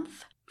every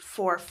month.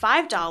 For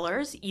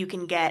 $5, you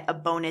can get a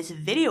bonus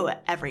video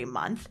every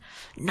month,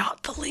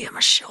 not the Lea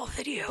Michele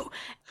video.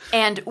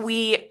 And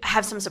we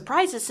have some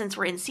surprises since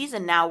we're in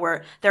season now,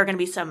 where there are going to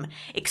be some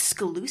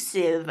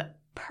exclusive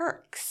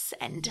perks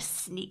and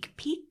sneak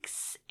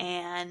peeks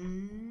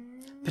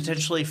and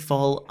potentially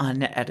full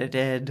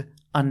unedited,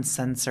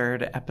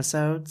 uncensored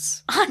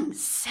episodes.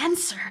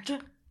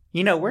 Uncensored?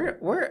 You know,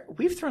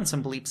 we've thrown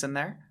some bleeps in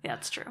there. Yeah,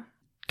 that's true.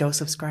 Go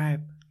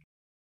subscribe.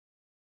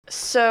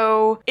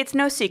 So it's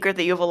no secret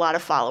that you have a lot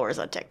of followers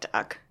on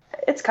TikTok.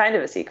 It's kind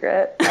of a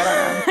secret. I don't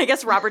know. I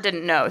guess Robert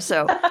didn't know,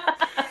 so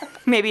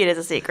maybe it is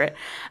a secret.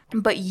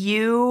 But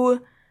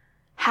you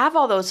have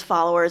all those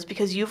followers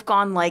because you've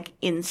gone like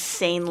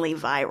insanely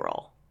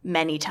viral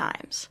many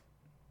times.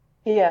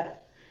 Yeah.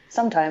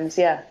 Sometimes,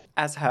 yeah.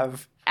 As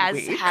have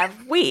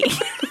we.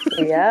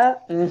 Yeah.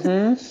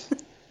 Mm-hmm.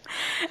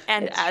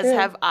 And it's as true.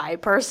 have I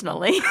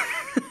personally.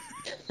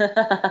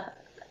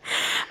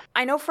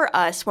 I know for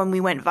us, when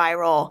we went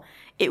viral,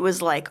 it was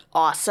like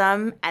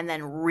awesome and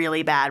then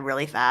really bad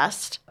really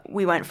fast.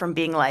 We went from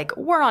being like,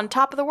 we're on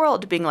top of the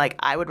world, to being like,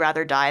 I would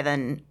rather die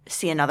than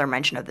see another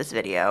mention of this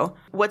video.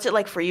 What's it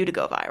like for you to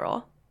go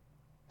viral?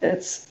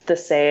 It's the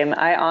same.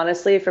 I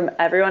honestly, from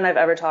everyone I've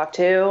ever talked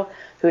to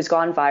who's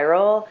gone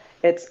viral,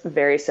 it's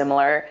very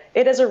similar.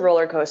 It is a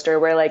roller coaster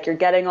where like you're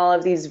getting all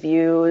of these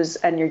views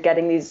and you're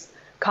getting these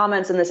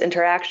comments and this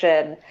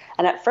interaction.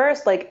 And at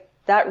first, like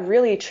that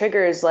really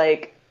triggers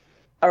like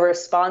a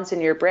response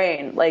in your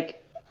brain. Like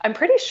I'm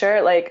pretty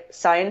sure like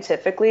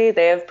scientifically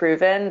they have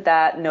proven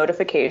that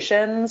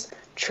notifications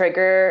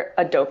trigger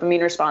a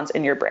dopamine response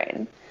in your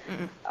brain.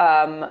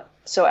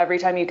 So every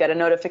time you get a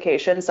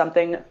notification,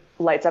 something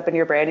lights up in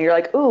your brain and you're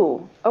like,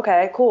 ooh,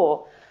 okay,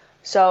 cool.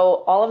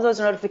 So all of those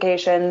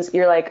notifications,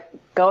 you're like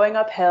going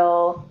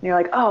uphill and you're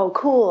like, oh,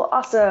 cool,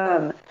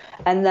 awesome.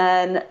 And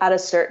then at a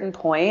certain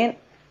point,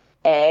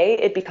 A,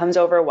 it becomes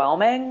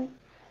overwhelming,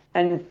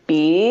 and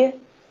B,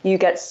 you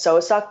get so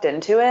sucked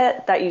into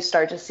it that you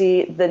start to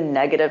see the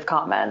negative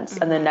comments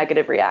and the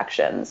negative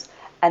reactions.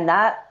 And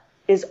that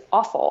is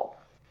awful,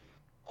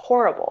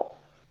 horrible.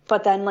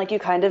 But then like you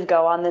kind of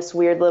go on this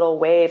weird little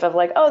wave of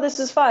like, oh, this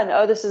is fun.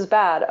 Oh, this is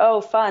bad.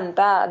 Oh, fun,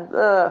 bad.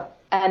 Ugh.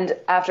 And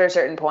after a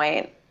certain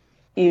point,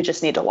 you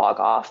just need to log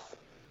off.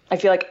 I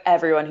feel like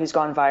everyone who's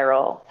gone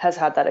viral has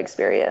had that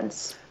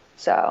experience.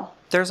 So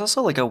there's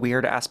also like a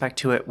weird aspect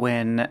to it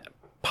when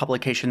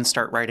publications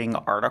start writing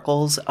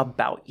articles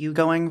about you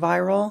going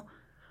viral.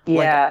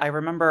 yeah, Like, I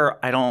remember,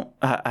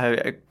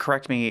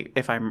 correct me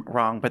if I'm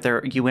wrong,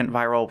 but you went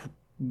viral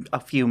a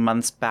few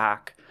months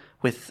back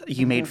with,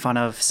 you made fun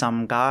of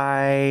some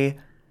guy.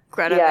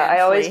 Greta yeah. Van I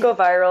always Fleet. go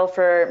viral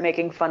for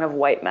making fun of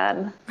white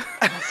men.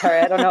 Sorry,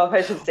 I don't know if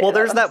I should say Well,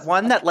 there's that. that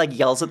one that like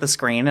yells at the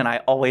screen, and I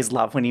always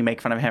love when you make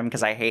fun of him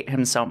because I hate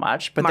him so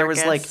much. But there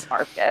was like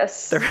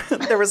Marcus.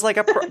 Marcus. there was like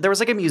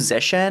a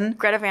musician,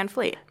 Greta Van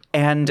Fleet.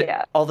 and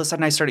Yeah. all of a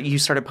sudden you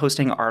started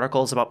posting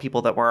articles about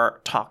people that were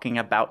talking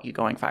about you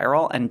going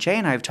viral. And Jay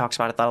and I have talked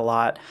about that a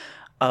lot,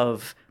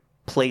 of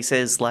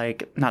places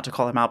like, not to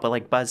call them out, but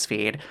like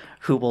BuzzFeed,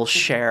 who will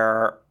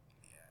share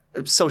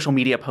social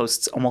media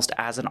posts almost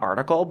as an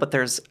article. But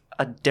there's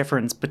a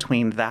difference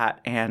between that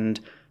and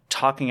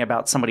talking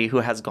about somebody who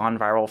has gone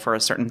viral for a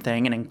certain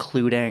thing and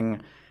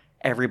including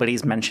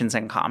everybody's mentions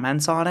and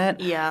comments on it.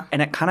 Yeah.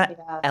 And it kind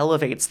of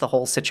elevates the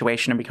whole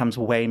situation and becomes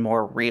way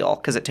more real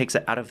because it takes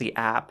it out of the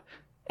app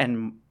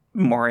and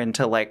more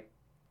into like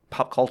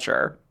pop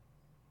culture.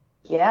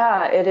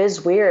 Yeah, it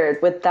is weird.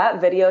 With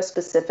that video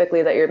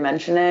specifically that you're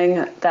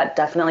mentioning, that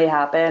definitely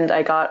happened.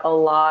 I got a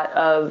lot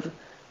of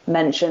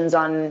mentions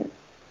on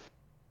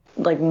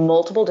like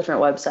multiple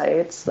different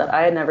websites that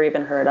I had never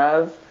even heard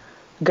of.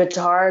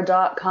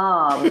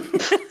 Guitar.com.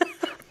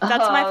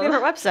 That's my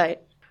favorite website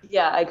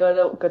Yeah, I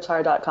go to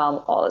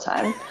guitar.com all the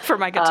time. for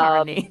my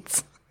guitar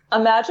needs.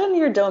 Imagine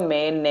your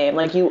domain name,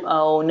 like you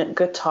own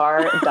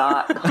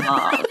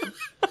guitar.com.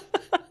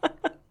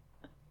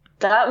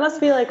 That must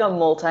be like a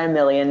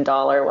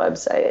multi-million-dollar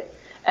website.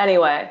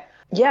 Anyway,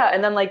 yeah,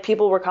 and then like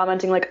people were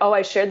commenting like, oh,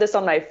 I shared this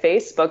on my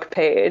Facebook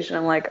page. And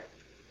I'm like,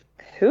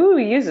 who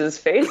uses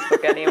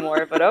Facebook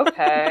anymore? But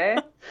okay,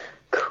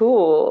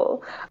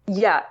 cool.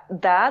 Yeah,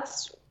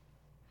 that's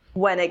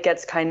when it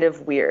gets kind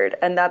of weird.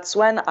 And that's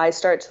when I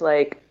start to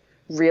like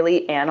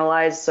really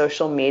analyze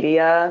social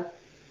media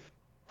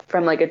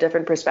from like a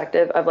different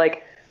perspective of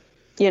like,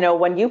 you know,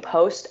 when you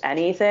post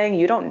anything,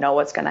 you don't know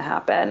what's going to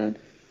happen.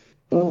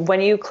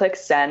 When you click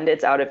send,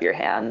 it's out of your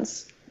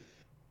hands.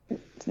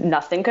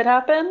 Nothing could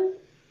happen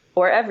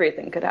or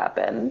everything could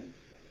happen.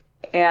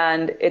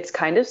 And it's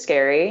kind of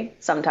scary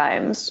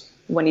sometimes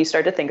when you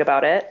start to think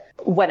about it.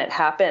 When it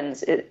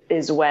happens, it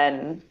is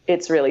when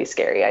it's really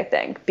scary, I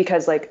think.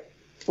 Because like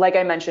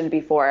I mentioned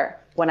before,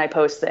 when I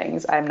post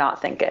things, I'm not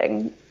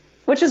thinking,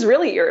 which is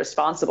really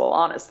irresponsible,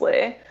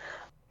 honestly.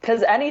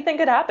 Because anything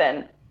could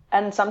happen.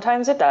 And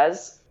sometimes it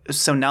does.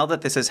 So now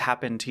that this has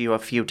happened to you a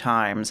few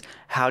times,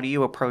 how do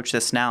you approach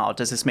this now?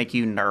 Does this make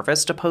you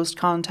nervous to post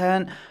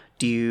content?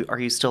 Are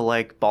you still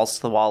like balls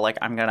to the wall, like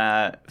I'm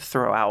gonna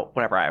throw out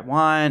whatever I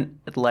want?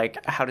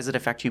 Like, how does it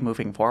affect you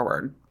moving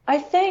forward? I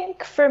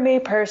think for me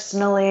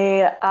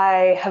personally,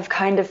 I have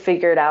kind of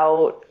figured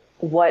out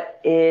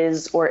what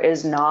is or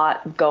is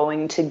not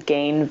going to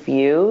gain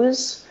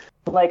views.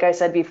 Like I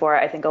said before,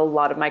 I think a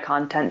lot of my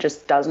content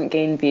just doesn't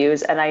gain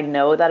views, and I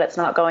know that it's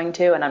not going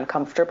to, and I'm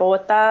comfortable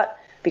with that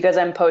because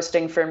I'm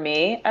posting for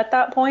me at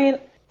that point.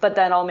 But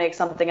then I'll make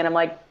something and I'm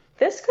like,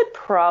 this could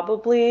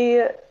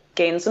probably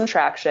gain some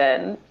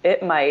traction.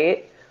 It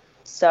might.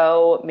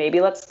 So maybe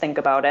let's think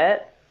about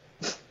it.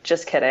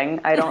 Just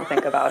kidding. I don't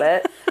think about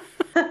it.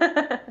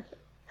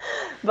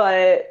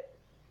 But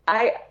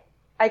I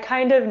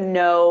kind of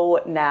know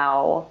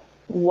now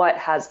what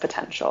has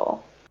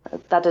potential.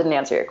 That didn't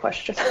answer your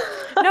question.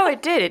 No,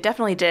 it did. It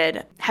definitely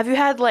did. Have you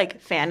had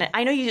like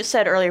I know you just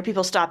said earlier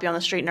people stop you on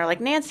the street and are like,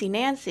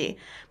 Nancy.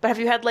 But have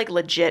you had like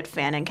legit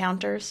fan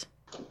encounters?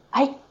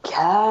 I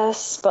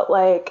guess, but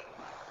like,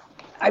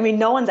 I mean,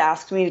 no one's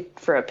asked me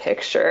for a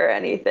picture or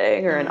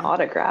anything or an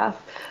autograph.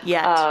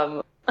 Yet.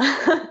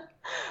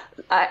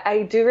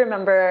 I do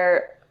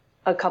remember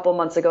a couple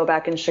months ago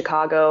back in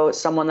Chicago,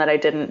 someone that I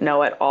didn't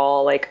know at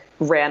all, like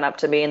ran up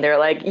to me and they're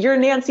like, "You're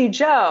Nancy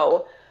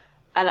Joe."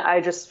 And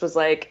I just was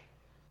like,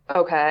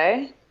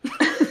 okay.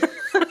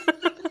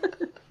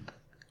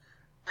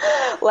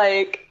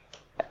 Like,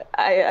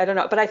 I don't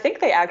know. But I think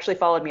they actually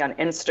followed me on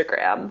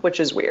Instagram, which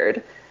is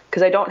weird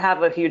because I don't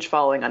have a huge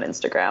following on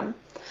Instagram.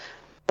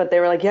 But they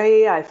were like,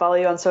 yeah, I follow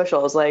you on social.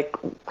 I was like,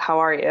 how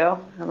are you?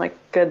 I'm like,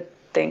 good,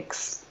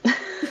 thanks.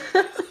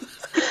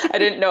 I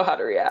didn't know how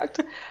to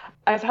react.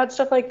 I've had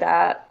stuff like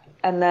that.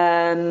 And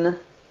then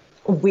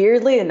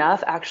weirdly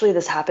enough, actually,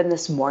 this happened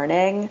this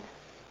morning.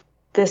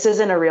 This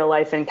isn't a real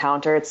life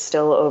encounter. It's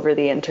still over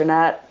the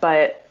internet.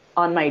 But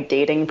on my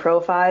dating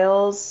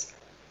profiles,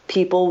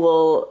 people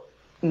will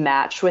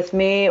match with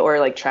me or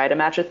like try to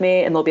match with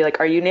me. And they'll be like,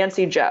 are you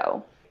Nancy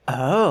Joe?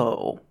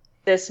 Oh.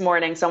 This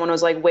morning, someone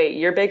was like, wait,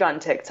 you're big on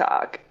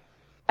TikTok.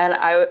 And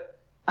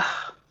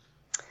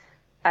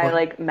I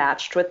like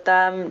matched with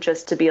them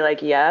just to be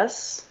like,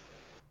 yes,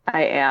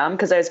 I am,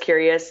 because I was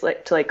curious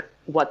like to like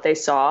what they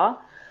saw.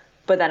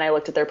 But then I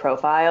looked at their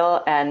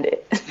profile and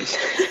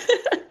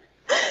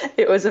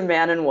it was a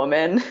man and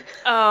woman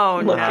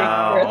Oh, looking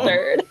for a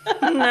third.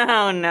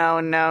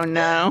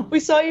 No. We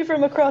saw you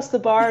from across the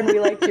bar and we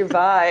liked your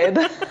vibe.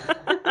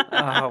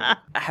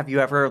 Have you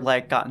ever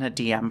like gotten a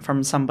DM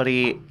from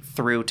somebody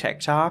through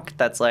TikTok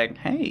that's like,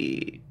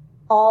 hey?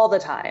 All the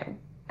time,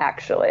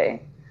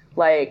 actually.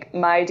 Like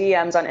my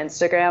DMs on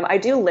Instagram, I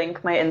do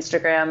link my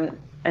Instagram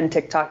and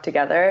TikTok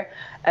together.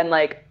 And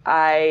like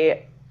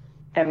I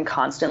am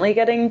constantly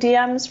getting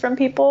DMs from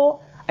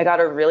people. I got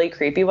a really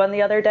creepy one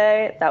the other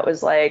day that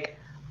was like,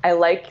 I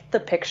like the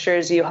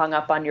pictures you hung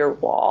up on your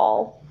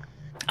wall.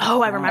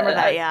 Oh, I remember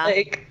that, yeah.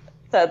 Like,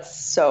 that's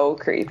so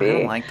creepy. I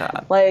don't like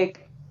that.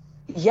 Like,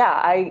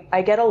 yeah,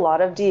 I get a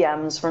lot of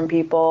DMs from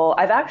people.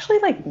 I've actually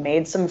like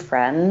made some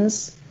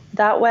friends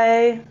that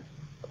way,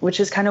 which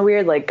is kind of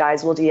weird. Like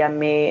guys will DM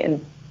me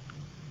and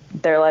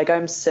they're like,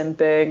 I'm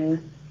simping.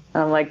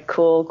 And I'm like,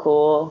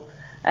 cool.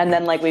 And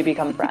then like we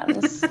become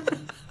friends.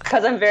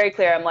 Because I'm very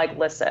clear. I'm like,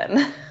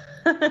 listen,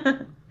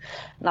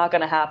 not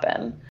going to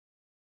happen.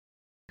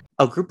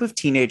 A group of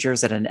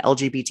teenagers at an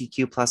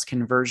LGBTQ plus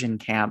conversion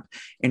camp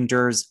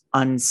endures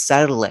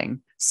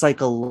unsettling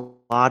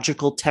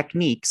psychological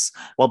techniques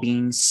while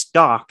being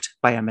stalked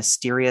by a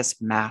mysterious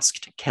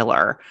masked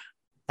killer.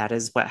 That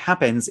is what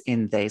happens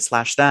in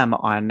They/Them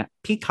on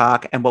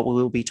Peacock, and what we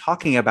will be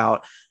talking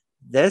about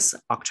this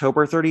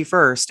October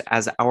 31st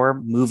as our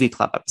movie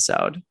club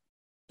episode.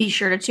 Be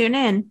sure to tune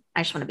in.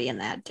 I just want to be in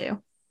that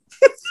too.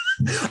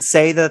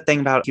 Say the thing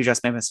about Huge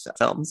Ass Mammoth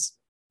Films.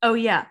 Oh,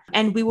 yeah.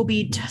 And we will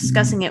be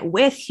discussing it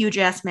with Huge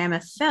Ass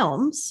Mammoth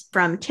Films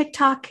from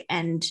TikTok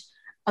and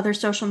other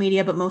social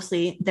media, but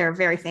mostly they're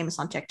very famous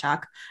on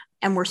TikTok.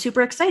 And we're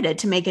super excited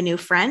to make a new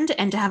friend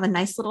and to have a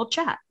nice little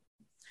chat.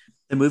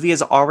 The movie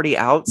is already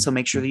out, so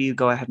make sure that you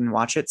go ahead and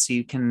watch it so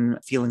you can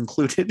feel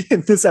included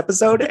in this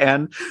episode,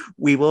 and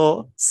we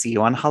will see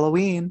you on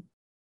Halloween.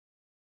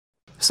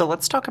 So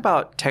let's talk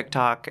about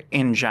TikTok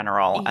in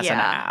general as an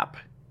app.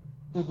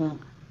 Mm-hmm.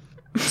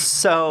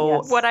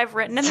 So Yes. What I've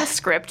written in the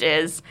script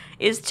is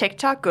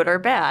TikTok good or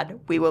bad?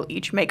 We will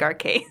each make our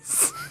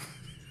case.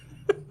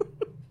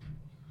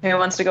 Who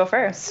wants to go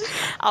first?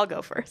 I'll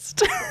go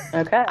first.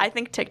 Okay. I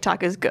think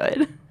TikTok is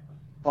good.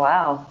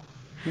 Wow.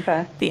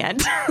 Okay. The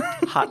end.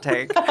 hot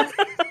take. Do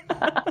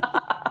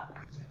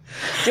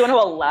you want to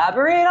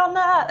elaborate on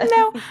that?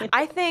 No,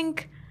 I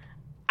think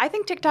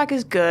TikTok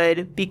is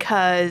good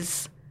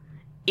because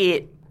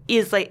it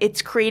is like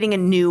it's creating a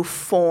new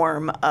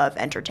form of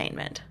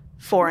entertainment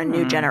for a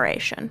new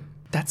generation.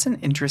 That's an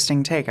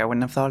interesting take. I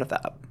wouldn't have thought of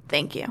that.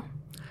 Thank you.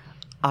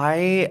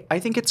 I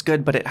think it's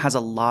good, but it has a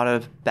lot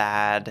of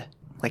bad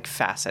like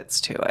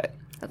facets to it.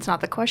 That's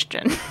not the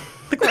question.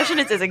 The question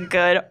is it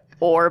good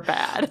or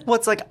bad? Well,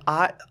 it's like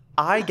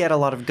I get a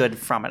lot of good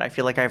from it. I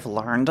feel like I've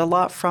learned a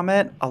lot from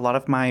it. A lot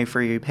of my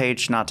For You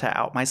page, not to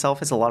out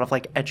myself, is a lot of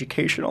like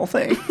educational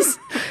things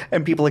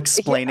and people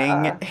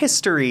explaining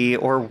history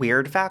or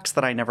weird facts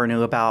that I never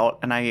knew about.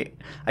 And I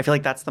feel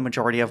like that's the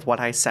majority of what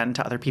I send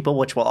to other people,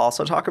 which we'll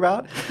also talk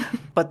about.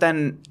 But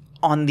then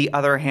on the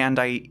other hand,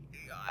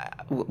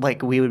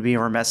 we would be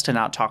remiss to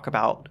not talk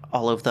about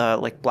all of the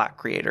like Black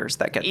creators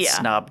that get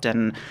snubbed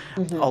and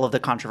all of the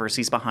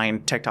controversies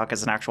behind TikTok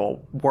as an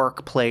actual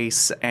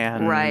workplace.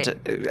 And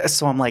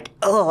so I'm like,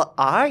 oh,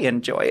 I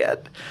enjoy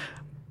it.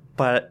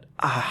 But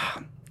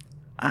I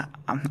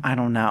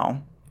don't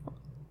know.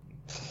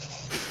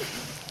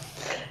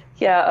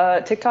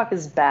 Yeah, TikTok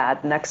is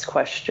bad. Next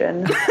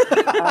question.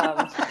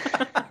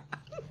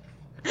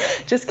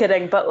 Just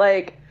kidding. But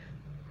like,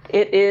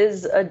 it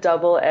is a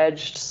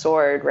double-edged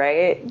sword,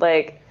 right?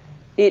 Like,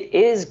 it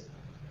is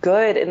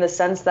good in the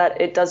sense that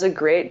it does a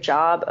great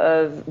job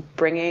of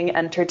bringing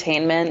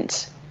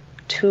entertainment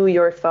to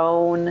your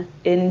phone,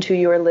 into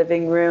your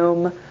living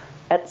room,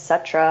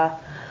 etc.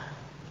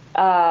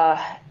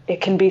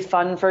 It can be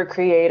fun for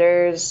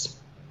creators.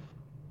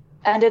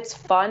 And it's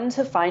fun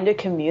to find a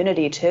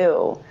community,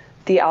 too.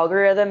 The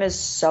algorithm is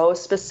so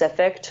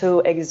specific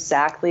to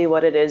exactly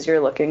what it is you're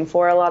looking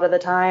for a lot of the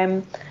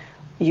time.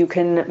 You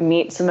can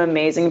meet some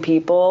amazing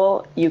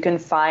people. You can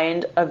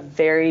find a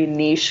very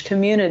niche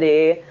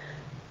community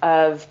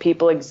of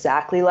people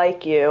exactly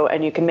like you,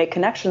 and you can make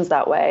connections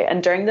that way.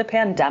 And during the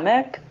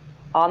pandemic,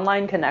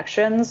 online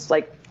connections,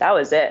 like, that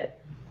was it.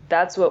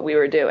 That's what we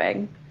were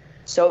doing.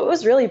 So it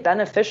was really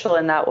beneficial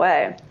in that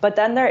way. But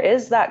then there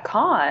is that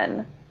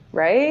con,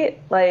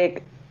 right?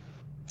 Like,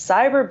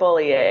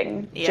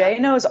 cyberbullying. Yeah. Jay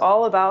knows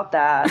all about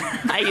that.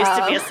 I used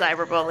to be a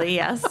cyberbully,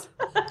 yes.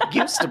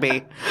 Used to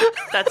be.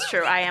 That's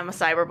true. I am a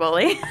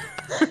cyberbully.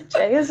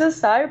 Jay is a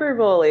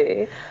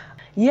cyberbully.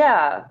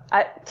 Yeah.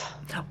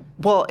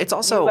 Well, it's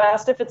also... You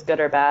asked if it's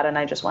good or bad, and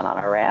I just went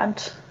on a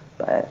rant.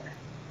 But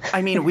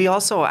I mean, we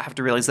also have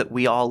to realize that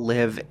we all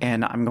live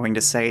in, I'm going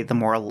to say, the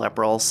more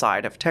liberal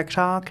side of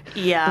TikTok.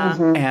 Yeah.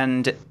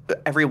 And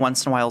every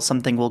once in a while,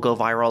 something will go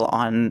viral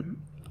on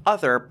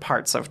other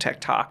parts of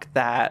TikTok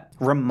that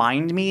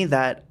remind me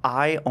that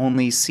I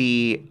only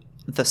see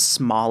the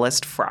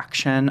smallest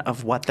fraction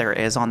of what there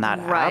is on that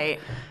Right.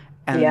 app.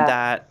 And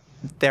that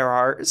there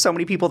are so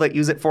many people that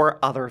use it for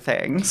other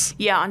things.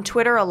 Yeah, on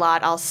Twitter a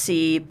lot, I'll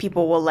see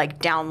people will like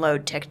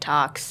download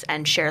TikToks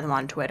and share them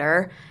on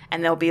Twitter,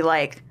 and they'll be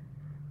like,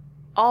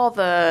 all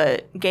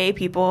the gay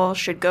people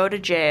should go to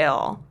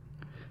jail.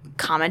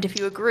 Comment if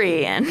you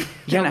agree. And Yeah, and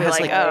you'll it be has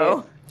like, like,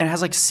 oh. and it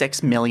has like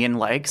 6 million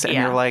likes. And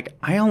Yeah. you're like,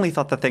 I only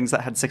thought the things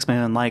that had 6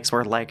 million likes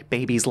were like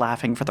babies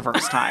laughing for the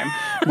first time,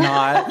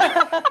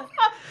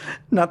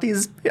 not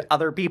these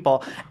other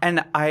people.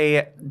 And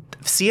I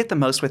see it the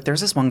most with,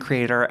 there's this one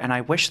creator, and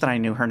I wish that I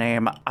knew her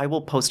name. I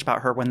will post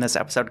about her when this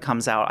episode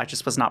comes out. I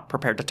just was not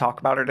prepared to talk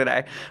about her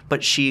today.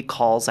 But she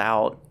calls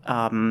out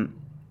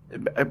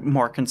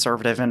more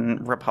conservative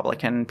and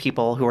Republican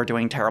people who are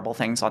doing terrible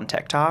things on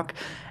TikTok.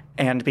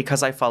 And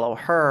because I follow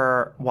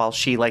her while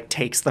she like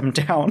takes them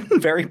down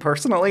very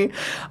personally,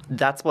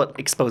 that's what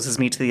exposes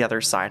me to the other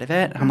side of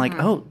it. And I'm like,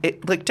 oh,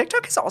 like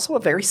TikTok is also a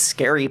very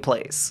scary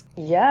place.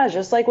 Yeah,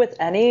 just like with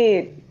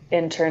any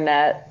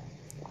internet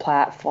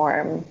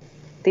platform,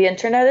 the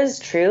internet is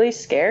truly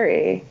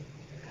scary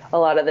a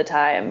lot of the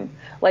time.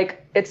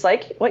 Like, it's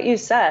like what you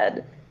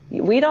said,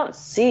 we don't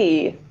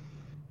see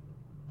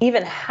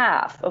even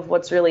half of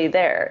what's really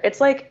there. It's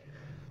like,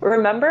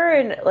 remember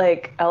in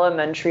like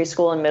elementary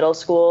school and middle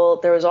school,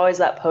 there was always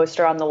that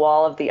poster on the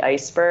wall of the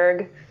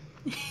iceberg?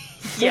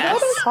 You know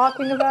what I'm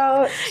talking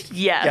about?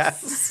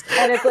 Yes.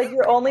 And it's like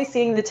you're only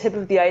seeing the tip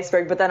of the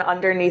iceberg, but then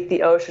underneath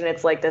the ocean,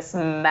 it's like this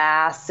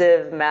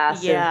massive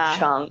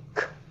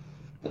chunk.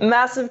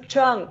 Massive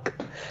chunk.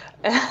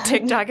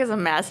 TikTok is a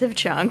massive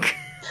chunk.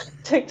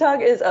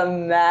 TikTok is a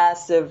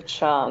massive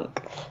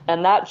chunk.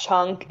 And that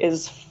chunk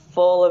is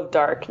full of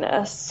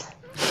darkness.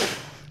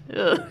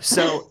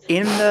 So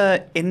in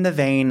the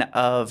vein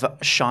of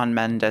Shawn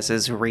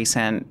Mendes's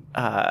recent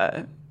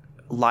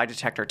lie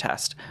detector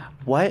test,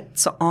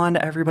 what's on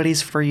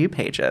everybody's For You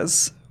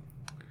pages?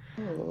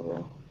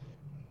 Ooh.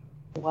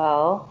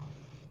 Well,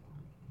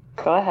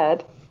 go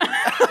ahead.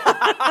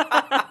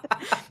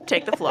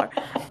 Take the floor.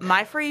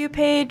 My For You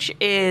page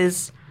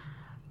is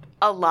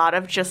a lot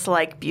of just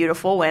like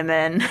beautiful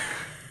women.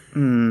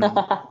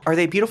 Are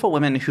they beautiful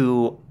women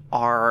who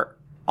are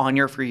on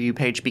your For You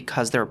page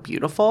because they're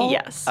beautiful?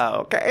 Yes. Oh,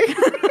 okay.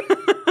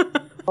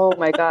 Oh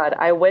my God.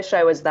 I wish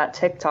I was that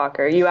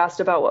TikToker. You asked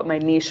about what my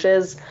niche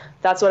is.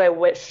 That's what I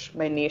wish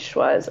my niche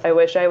was. I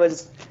wish I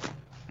was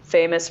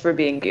famous for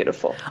being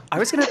beautiful. I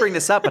was going to bring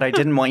this up, but I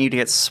didn't want you to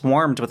get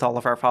swarmed with all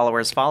of our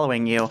followers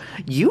following you.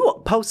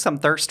 You post some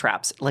thirst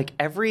traps. Like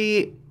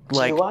every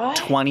like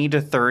 20 to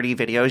 30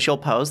 videos you'll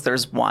post,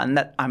 there's one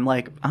that I'm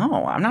like,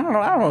 oh, I don't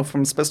know if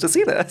I'm supposed to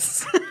see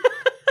this.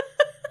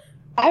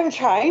 I'm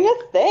trying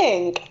to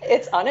think.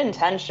 It's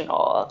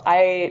unintentional.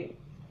 I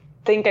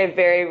think I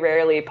very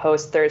rarely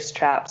post thirst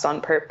traps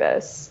on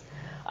purpose.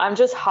 I'm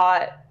just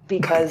hot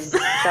because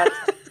that's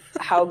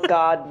how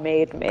God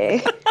made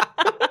me.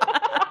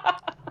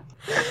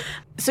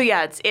 So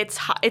yeah, it's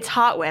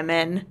hot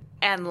women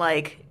and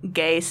like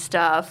gay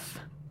stuff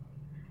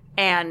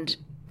and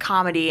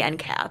comedy and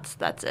cats.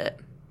 That's it.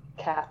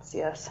 Cats,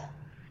 yes.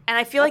 And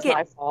I feel That's like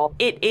my fault.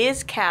 it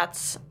is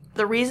cats.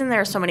 The reason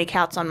there are so many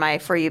cats on my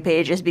For You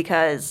page is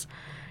because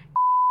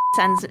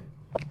sends.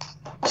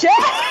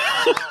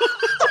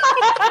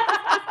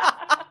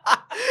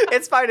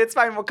 It's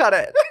fine. We'll cut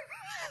it.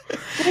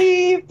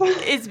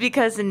 It's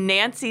because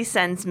Nancy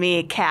sends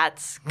me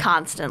cats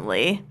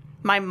constantly.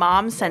 My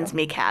mom sends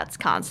me cats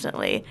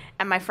constantly,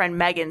 and my friend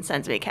Megan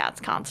sends me cats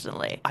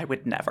constantly. I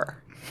would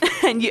never.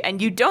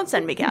 and you don't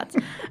send me cats.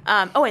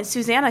 And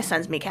Susanna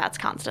sends me cats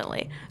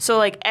constantly. So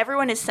like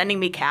everyone is sending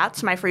me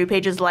cats. My For You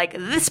page is like,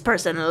 this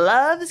person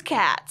loves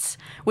cats,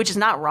 which is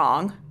not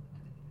wrong.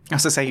 I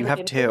was to say you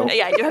have two.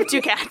 Yeah, I do have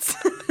 2 cats.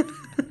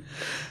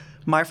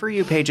 My For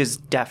You page is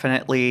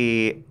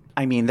definitely,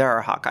 I mean, there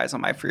are hot guys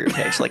on my For You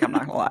page. Like, I'm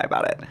not going to lie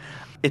about it.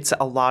 It's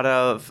a lot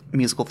of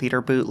musical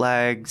theater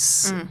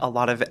bootlegs, a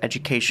lot of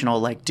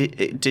educational, like,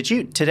 did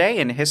you, today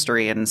in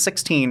history in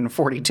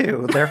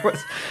 1642, there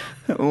was,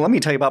 let me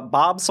tell you about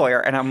Bob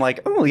Sawyer. And I'm like,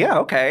 oh, yeah,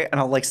 okay. And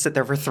I'll like sit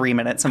there for 3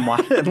 minutes and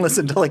watch and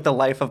listen to like the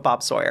life of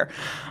Bob Sawyer.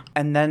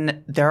 And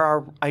then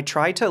I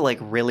try to like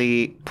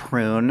really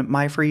prune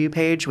my For You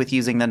page with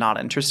using the not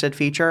interested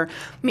feature.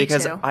 Me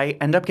because too. I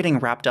end up getting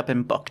wrapped up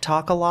in book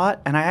talk a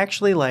lot. And I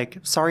actually like,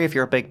 sorry if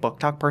you're a big book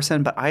talk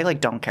person, but I like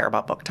don't care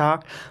about book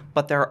talk.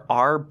 But there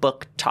are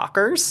book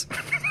talkers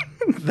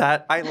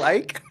that I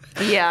like.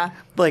 Yeah.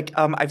 Like,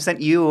 I've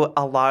sent you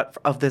a lot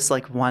of this,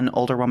 like, one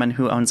older woman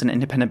who owns an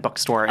independent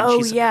bookstore.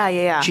 And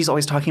Yeah. She's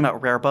always talking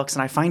about rare books,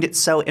 and I find it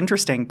so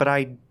interesting, but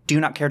I do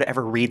not care to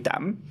ever read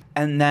them.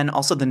 And then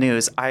also the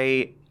news.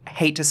 I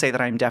hate to say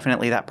that I'm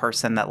definitely that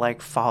person that,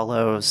 like,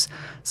 follows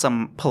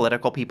some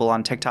political people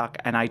on TikTok,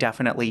 and I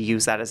definitely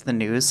use that as the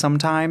news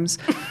sometimes.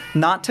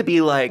 Not to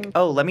be like,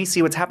 oh, let me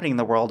see what's happening in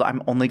the world.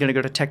 I'm only going to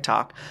go to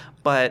TikTok.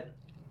 But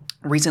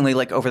recently,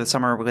 like over the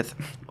summer with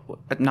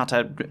not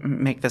to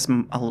make this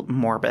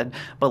morbid,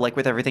 but like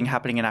with everything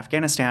happening in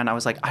Afghanistan, I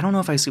was like, I don't know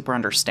if I super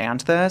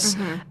understand this.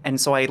 And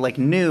so I like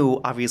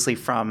knew obviously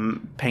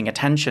from paying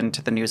attention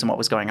to the news and what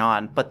was going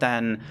on, but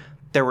then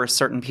there were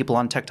certain people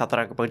on TikTok that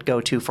I would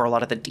go to for a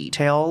lot of the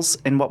details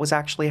and what was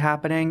actually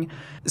happening.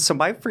 So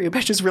my For You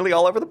page is really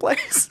all over the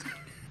place.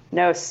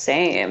 No,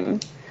 same.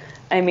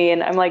 I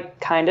mean, I'm like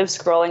kind of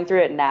scrolling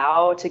through it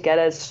now to get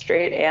a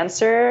straight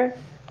answer.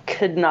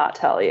 Could not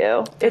tell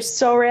you. It's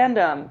so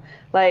random.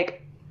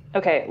 Like,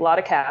 okay, a lot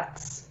of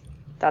cats,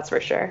 that's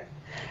for sure.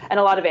 And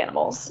a lot of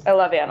animals. I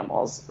love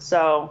animals.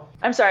 So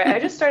I'm sorry, I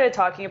just started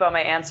talking about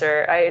my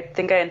answer. I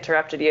think I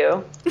interrupted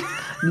you.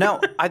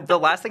 No, the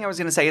last thing I was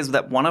going to say is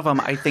that one of them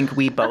I think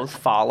we both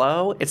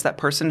follow. It's that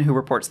person who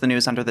reports the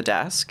news under the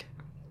desk.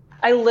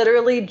 I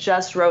literally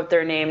just wrote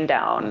their name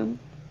down.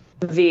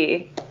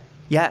 V.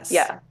 Yes.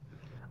 Yeah.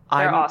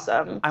 They're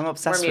awesome. I'm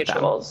obsessed We're with them.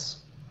 mutuals.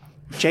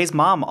 Jay's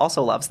mom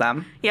also loves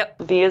them. Yep.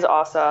 V is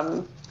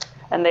awesome.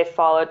 And they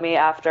followed me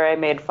after I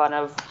made fun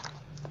of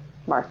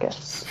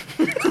Marcus.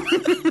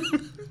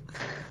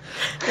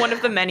 One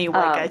of the many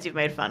white guys you've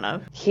made fun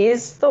of.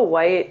 He's the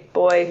white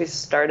boy who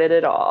started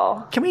it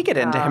all. Can we get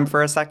into him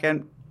for a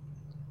second?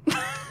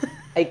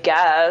 I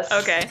guess.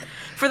 Okay.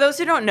 For those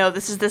who don't know,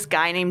 this is this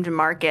guy named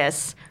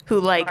Marcus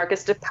who like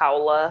Marcus de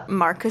Paula.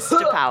 Marcus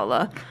de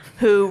Paula,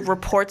 who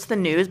reports the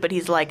news, but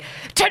he's like,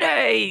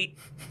 today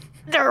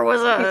there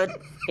was a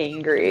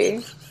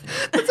Angry.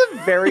 That's a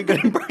very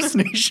good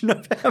impersonation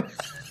of him.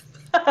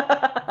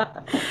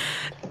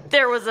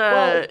 there was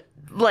a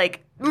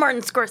like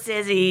Martin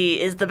Scorsese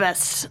is the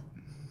best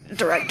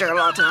director of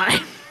all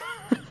time.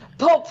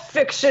 Pulp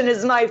Fiction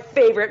is my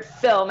favorite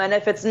film, and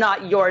if it's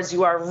not yours,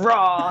 you are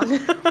wrong.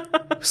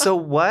 So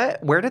where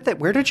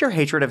did your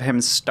hatred of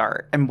him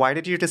start? And where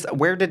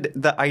did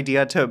the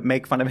idea to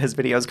make fun of his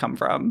videos come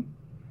from?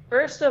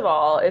 First of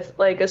all, if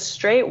like a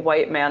straight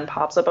white man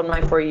pops up on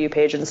my For You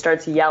page and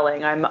starts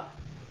yelling, I'm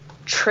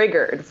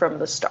triggered from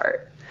the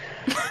start.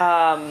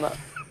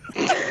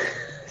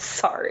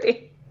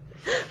 Sorry,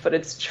 but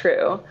it's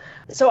true.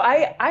 So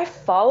I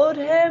followed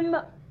him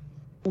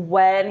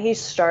when he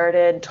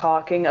started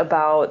talking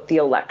about the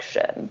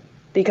election,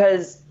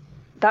 because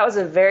that was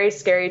a very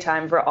scary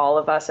time for all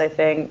of us, I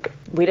think.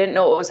 We didn't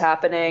know what was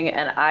happening,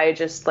 and I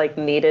just like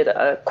needed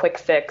a quick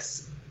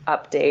fix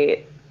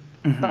update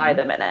by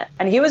the minute.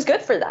 And he was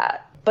good for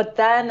that. But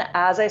then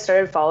as I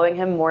started following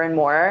him more and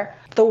more,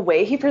 the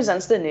way he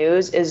presents the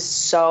news is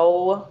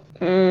so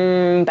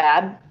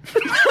bad.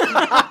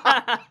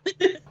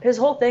 His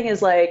whole thing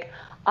is like,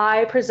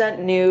 I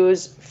present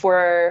news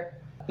for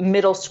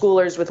middle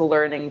schoolers with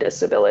learning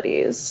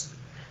disabilities.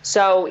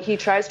 So he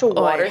tries to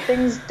water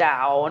things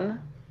down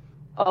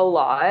a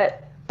lot,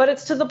 but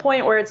it's to the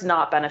point where it's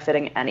not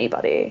benefiting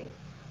anybody.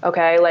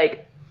 Okay,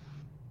 like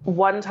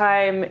one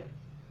time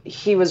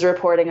he was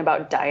reporting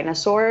about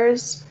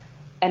dinosaurs,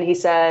 and he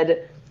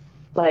said,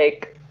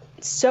 like,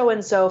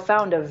 so-and-so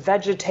found a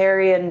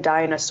vegetarian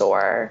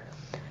dinosaur.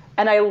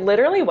 And I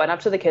literally went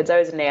up to the kids I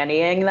was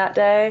nannying that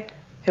day,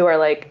 who are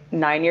like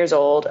 9 years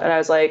old, and I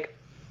was like,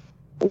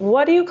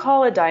 what do you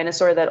call a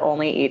dinosaur that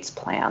only eats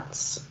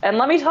plants? And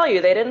let me tell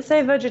you, they didn't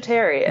say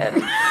vegetarian,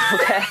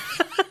 okay?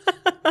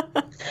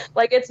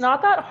 Like, it's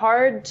not that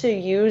hard to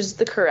use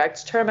the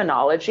correct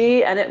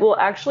terminology, and it will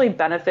actually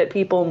benefit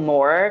people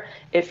more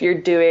if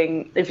you're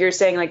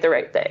saying like the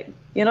right thing.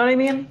 You know what I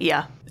mean?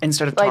 Yeah.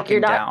 Instead of like talking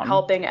you're not down.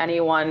 helping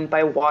anyone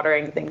by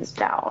watering things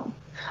down,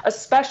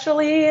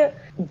 especially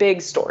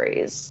big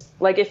stories.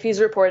 Like if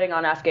he's reporting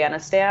on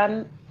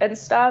Afghanistan and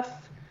stuff,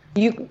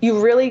 you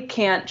really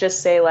can't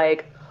just say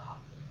like,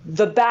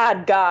 the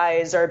bad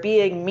guys are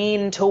being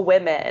mean to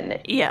women.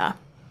 Yeah.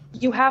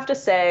 You have to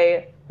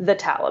say the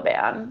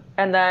Taliban,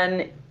 and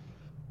then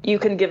you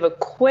can give a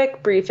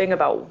quick briefing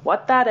about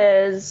what that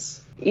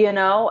is, you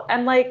know?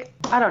 And like,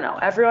 I don't know,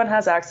 everyone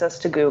has access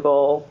to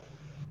Google.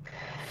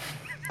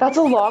 That's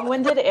a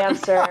long-winded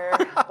answer,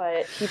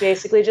 but he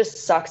basically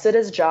just sucks at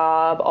his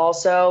job.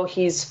 Also,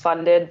 he's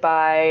funded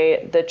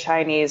by the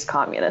Chinese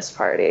Communist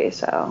Party,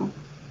 so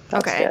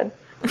that's good.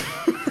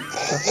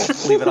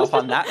 Leave it off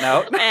on that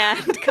note.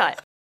 And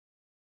cut.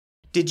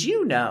 Did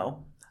you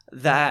know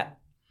that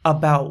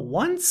about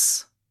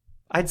once,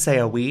 I'd say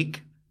a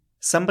week,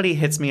 somebody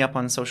hits me up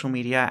on social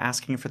media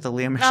asking for the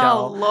Lea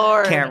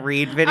Michele Can't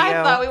Read video?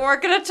 I thought we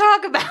weren't going to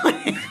talk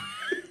about it.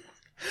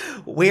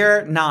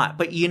 We're not.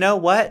 But you know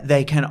what?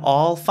 They can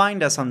all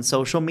find us on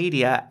social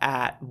media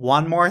at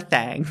One More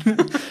Thing.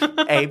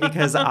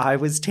 Because I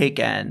was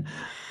taken.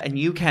 And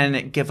you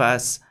can give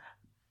us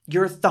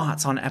your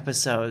thoughts on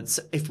episodes.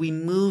 If we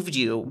moved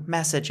you,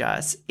 message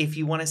us. If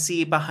you want to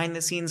see behind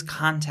the scenes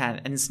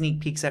content and sneak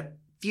peeks at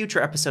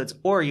future episodes,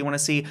 or you want to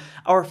see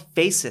our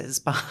faces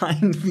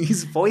behind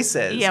these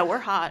voices. Yeah, we're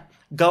hot.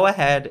 Go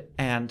ahead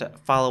and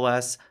follow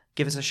us.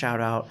 Give us a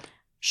shout out.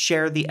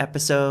 Share the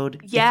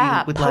episode.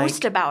 Yeah, if you would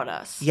post about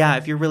us. Yeah,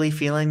 if you're really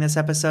feeling this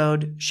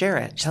episode, share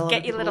it. Just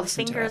get your little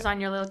fingers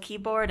on your little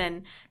keyboard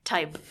and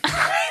type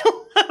I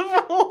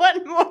love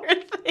One More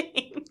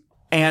Thing.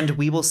 And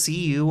we will see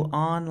you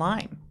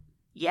online.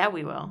 Yeah,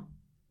 we will.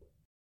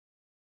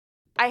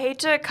 I hate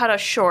to cut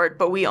us short,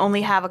 but we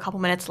only have a couple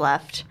minutes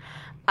left.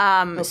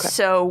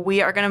 So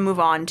we are going to move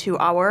on to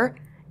our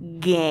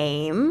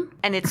game,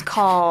 and it's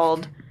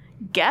called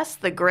Guess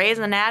the Grey's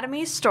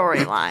Anatomy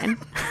Storyline.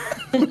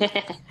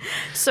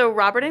 So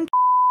Robert and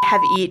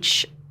have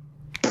each...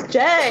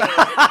 Jay!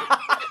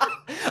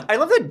 I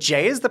love that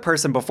Jay is the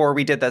person before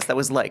we did this that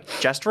was like,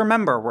 just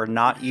remember, we're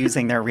not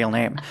using their real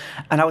name.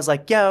 And I was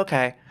like, yeah,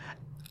 okay.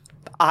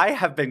 I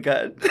have been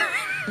good.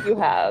 You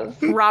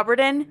have. Robert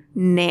and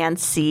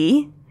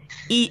Nancy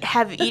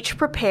have each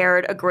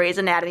prepared a Grey's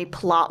Anatomy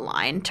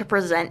plotline to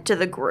present to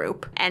the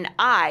group. And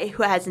I,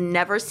 who has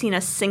never seen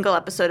a single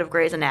episode of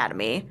Grey's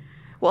Anatomy,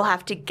 will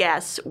have to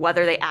guess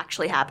whether they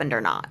actually happened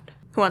or not.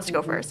 Who wants to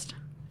go first?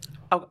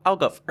 I'll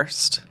go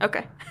first.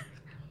 Okay.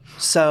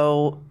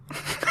 So,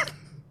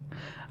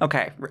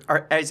 okay.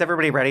 Is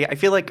everybody ready? I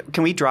feel like,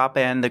 can we drop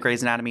in the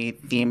Grey's Anatomy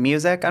theme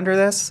music under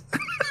this?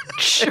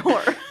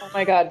 Sure. Oh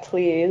my God,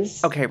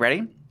 please. Okay,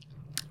 ready?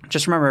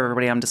 Just remember,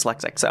 everybody, I'm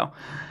dyslexic, so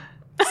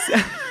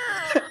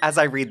as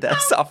I read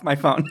this off my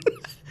phone.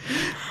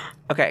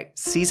 Okay,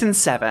 season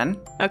 7.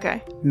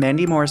 Okay.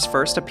 Mandy Moore's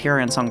first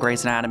appearance on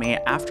Grey's Anatomy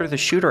after the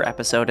shooter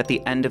episode at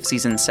the end of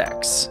season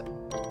 6.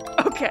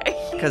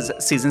 Okay. Because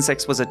season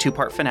 6 was a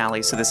 2-part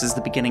finale, so this is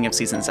the beginning of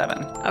season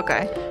 7.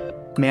 Okay.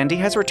 Mandy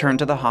has returned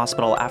to the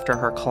hospital after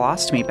her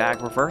colostomy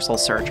bag reversal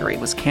surgery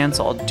was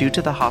canceled due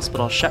to the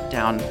hospital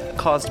shutdown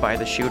caused by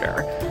the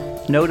shooter,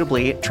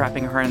 notably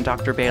trapping her and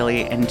Dr.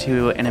 Bailey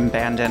into an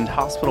abandoned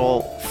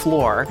hospital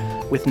floor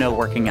with no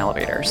working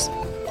elevators.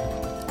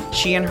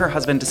 She and her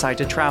husband decide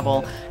to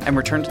travel and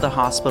return to the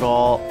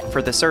hospital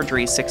for the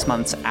surgery 6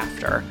 months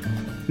after.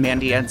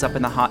 Mandy ends up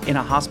in a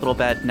hospital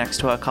bed next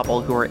to a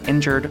couple who were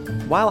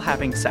injured while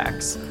having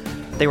sex.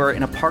 They were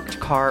in a parked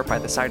car by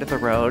the side of the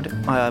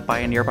road by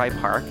a nearby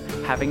park,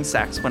 having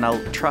sex when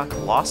a truck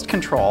lost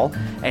control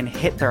and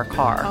hit their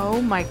car.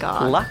 Oh my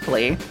God.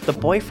 Luckily, the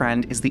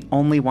boyfriend is the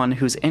only one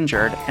who's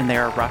injured, and they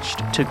are rushed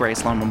to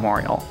Graceland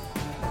Memorial.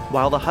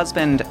 While the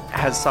husband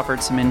has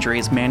suffered some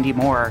injuries, Mandy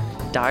Moore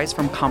dies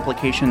from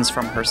complications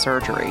from her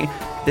surgery.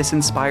 This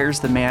inspires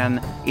the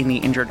man in the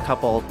injured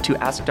couple to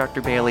ask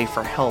Dr. Bailey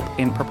for help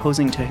in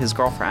proposing to his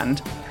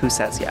girlfriend, who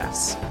says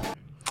yes.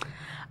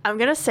 I'm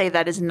going to say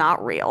that is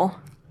not real.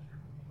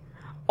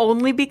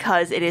 Only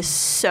because it is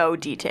so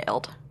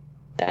detailed.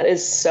 That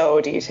is so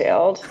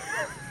detailed.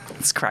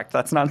 That's correct.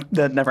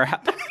 That never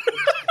happened.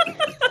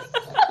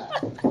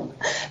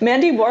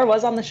 Mandy Moore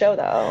was on the show,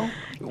 though.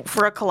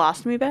 For a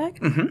colostomy bag?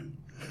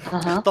 Mm-hmm.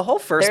 Uh-huh. The whole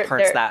first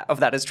part of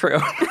that is true.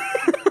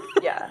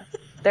 Yeah.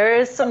 There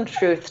is some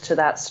truth to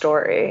that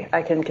story,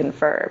 I can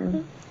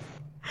confirm.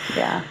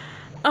 Yeah.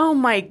 Oh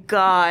my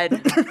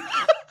God.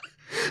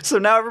 So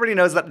now everybody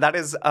knows that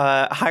is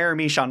Hire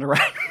Me, Shonda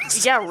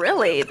Rhimes. Yeah,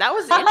 really. That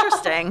was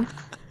interesting.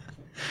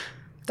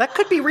 That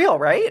could be real,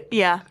 right?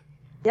 Yeah.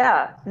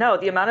 Yeah. No,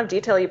 the amount of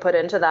detail you put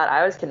into that,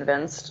 I was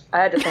convinced. I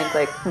had to think,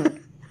 like,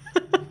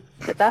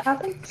 did that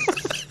happen?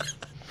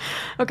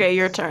 Okay,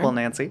 your turn. Well,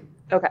 Nancy.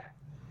 Okay.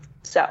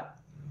 So,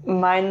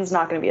 mine's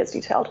not going to be as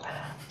detailed.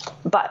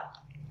 But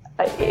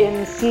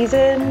in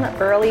season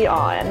early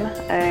on,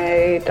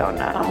 I don't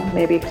know,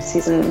 maybe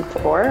season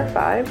 4 or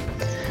 5,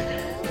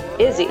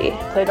 Izzy,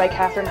 played by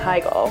Katherine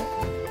Heigl,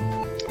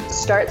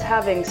 starts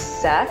having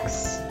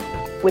sex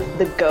with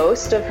the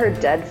ghost of her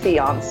dead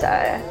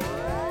fiance.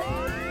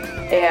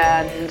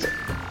 And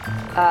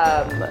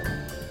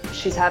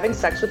she's having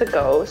sex with a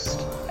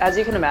ghost. As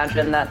you can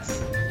imagine,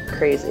 that's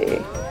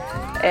crazy.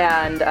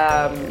 And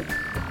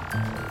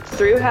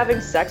through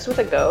having sex with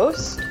a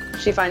ghost,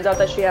 she finds out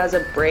that she has a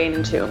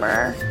brain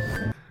tumor.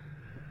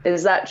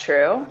 Is that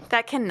true?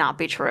 That cannot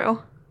be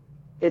true.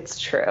 It's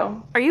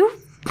true. Are you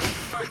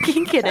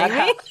fucking kidding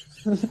me?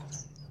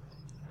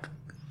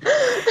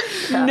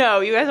 Yeah. No,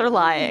 you guys are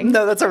lying.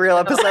 No, that's a real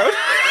episode.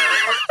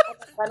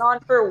 It went on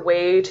for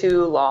way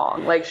too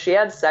long. Like, she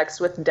had sex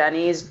with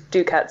Denny's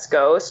Duquette's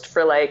ghost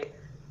for like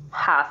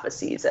half a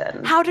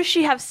season. How does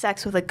she have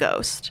sex with a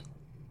ghost?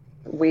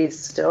 We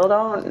still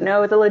don't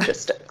know the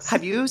logistics.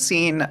 Have you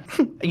seen,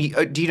 do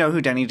you know who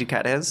Denny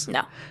Duquette is?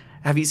 No.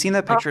 Have you seen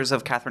the pictures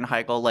of Katherine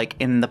Heigl, like,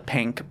 in the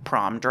pink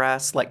prom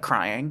dress, like,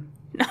 crying?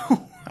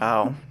 No.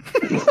 Oh.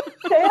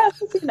 They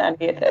haven't seen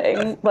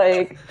anything.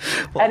 Like,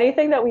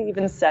 anything that we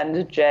even send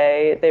to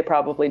Jay, they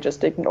probably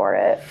just ignore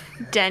it.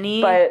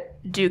 Denny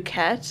But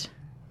Duquette?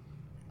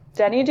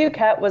 Denny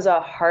Duquette was a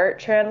heart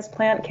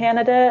transplant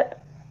candidate,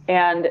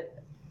 and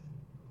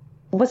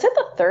was it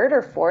the 3rd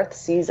or 4th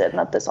season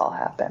that this all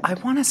happened? I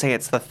want to say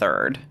it's the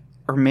 3rd.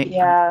 Or maybe.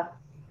 Yeah.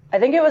 I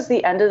think it was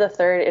the end of the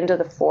 3rd into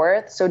the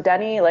 4th. So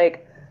Denny,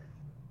 like,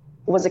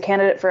 was a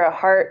candidate for a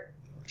heart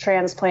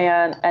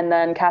transplant, and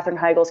then Katherine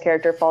Heigl's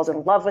character falls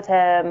in love with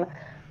him,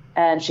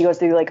 and she goes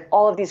through, like,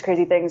 all of these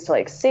crazy things to,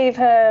 like, save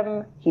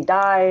him. He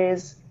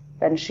dies.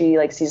 Then she,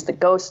 like, sees the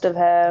ghost of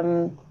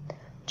him.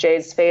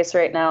 Jay's face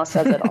right now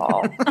says it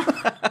all.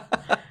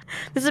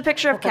 This is a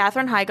picture of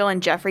Katherine Heigl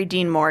and Jeffrey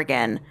Dean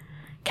Morgan.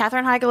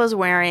 Katherine Heigl is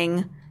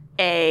wearing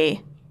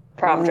a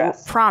Prom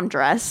dress. Prom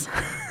dress.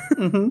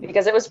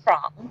 Because it was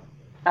prom.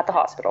 at the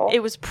hospital. It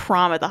was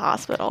prom at the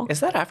hospital. Is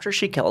that after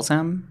she kills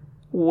him?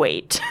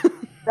 Wait.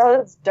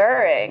 No, it's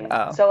during.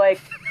 Oh. So like,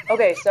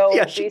 okay, so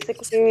Yeah,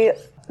 basically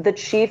the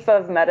chief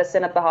of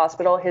medicine at the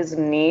hospital, his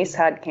niece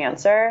had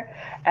cancer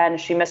and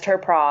she missed her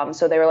prom.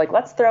 So they were like,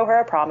 let's throw her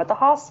a prom at the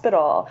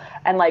hospital.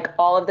 And like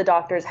all of the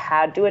doctors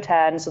had to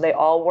attend. So they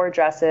all wore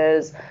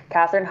dresses.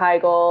 Katherine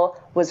Heigl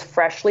was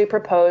freshly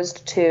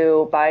proposed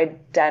to by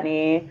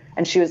Denny.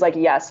 And she was like,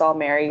 yes, I'll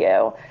marry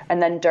you.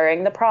 And then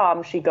during the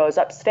prom, she goes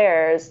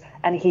upstairs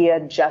and he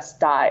had just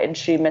died.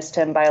 She missed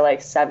him by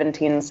like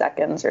 17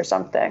 seconds or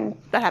something.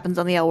 That happens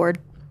on the L Word.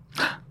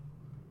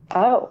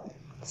 Oh,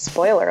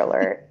 spoiler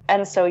alert.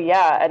 And so,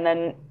 yeah, and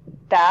then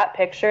that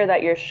picture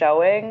that you're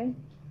showing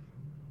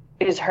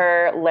is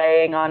her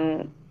laying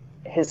on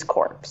his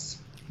corpse.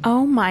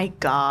 Oh my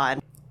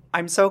God.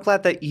 I'm so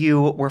glad that you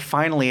were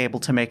finally able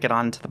to make it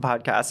onto the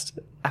podcast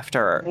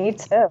after Me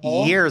too.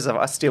 years of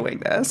us doing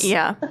this.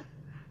 Yeah.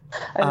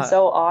 I'm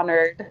so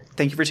honored.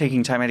 Thank you for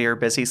taking time out of your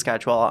busy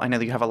schedule. I know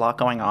that you have a lot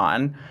going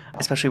on,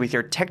 especially with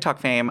your TikTok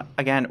fame.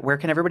 Again, where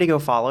can everybody go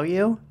follow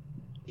you?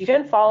 You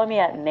can follow me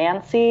at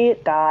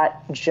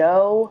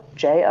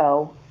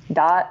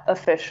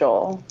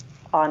nancy.jo.official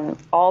on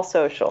all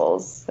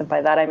socials. And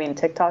by that, I mean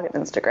TikTok and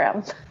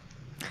Instagram.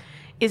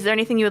 Is there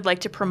anything you would like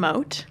to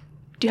promote?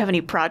 Do you have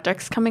any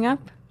projects coming up?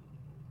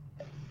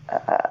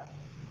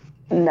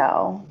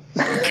 No.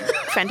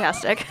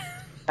 Fantastic.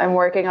 I'm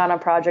working on a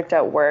project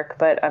at work,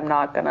 but I'm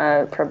not going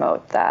to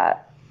promote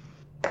that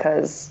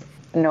because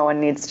no one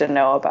needs to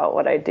know about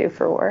what I do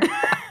for work.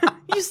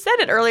 You said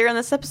it earlier in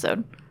this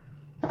episode.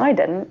 I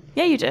didn't.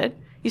 Yeah, you did.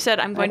 You said,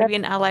 I'm going to be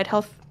an allied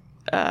health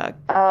care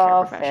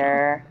Oh, professional.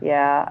 fair.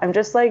 Yeah. I'm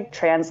just like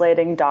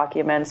translating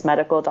documents,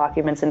 medical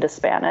documents into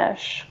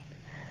Spanish.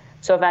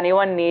 So if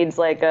anyone needs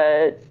like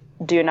a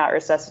do not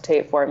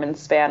resuscitate form in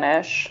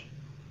Spanish,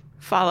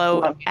 Follow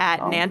Let me at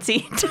know.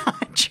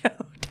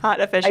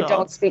 nancy.jo.official. I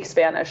don't speak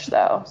Spanish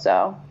though,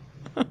 so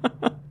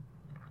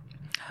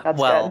that's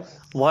Well,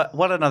 good.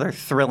 what another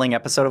thrilling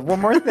episode of One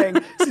More Thing.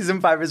 Season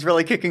 5 is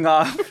really kicking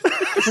off.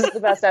 This is the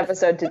best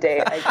episode to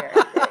date, I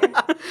guarantee.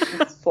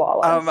 It's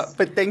flawless.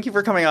 But thank you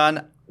for coming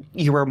on.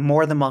 You are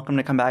more than welcome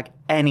to come back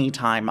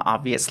anytime,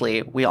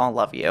 obviously. We all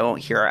love you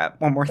here at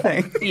One More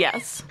Thing.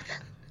 Yes.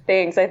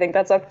 Thanks. I think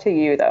that's up to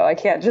you though. I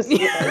can't just be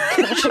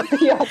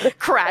like,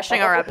 Crashing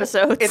our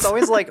episodes. It's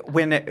always like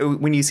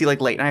when you see like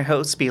late night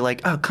hosts be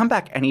like, oh, come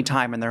back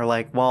anytime. And they're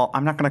like, well,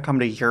 I'm not going to come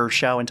to your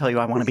show and tell you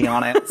I want to be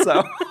on it.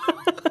 So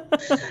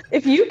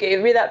if you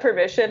gave me that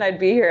permission, I'd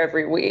be here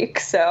every week.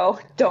 So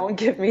don't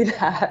give me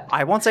that.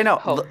 I won't say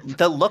no.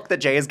 The look that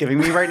Jay is giving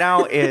me right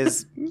now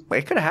is,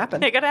 it could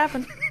happen. It could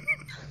happen.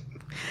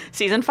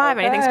 Season 5,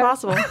 Okay. anything's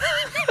possible.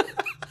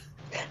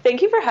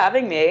 Thank you for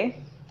having me.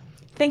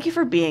 Thank you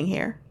for being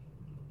here.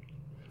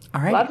 All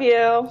right. Love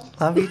you.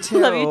 Love you too.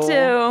 Love you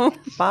too.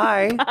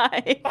 Bye.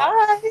 Bye.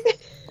 Bye.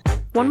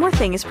 One More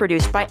Thing is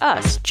produced by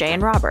us, Jay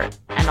and Robert,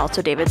 and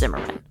also David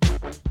Zimmerman.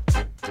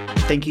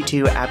 Thank you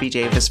to Abby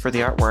Davis for the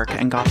artwork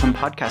and Gotham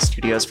Podcast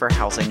Studios for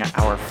housing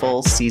our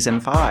full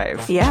season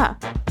 5. Yeah.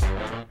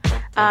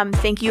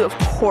 Thank you, of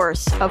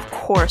course,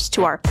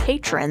 to our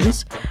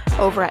patrons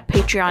over at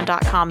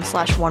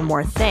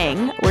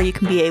patreon.com/onemoreThing, where you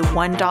can be a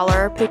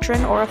 $1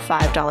 patron or a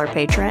 $5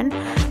 patron.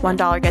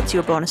 $1 gets you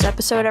a bonus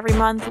episode every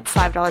month.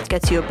 $5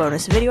 gets you a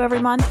bonus video every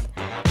month.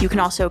 You can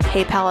also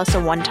PayPal us a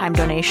one-time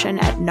donation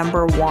at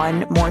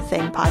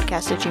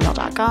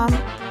number1morethingpodcast@gmail.com.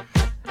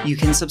 You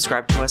can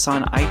subscribe to us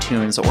on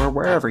iTunes or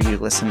wherever you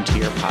listen to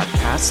your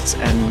podcasts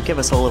and give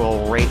us a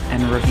little rate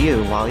and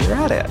review while you're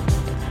at it.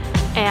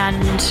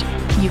 And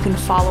you can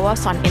follow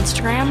us on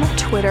Instagram,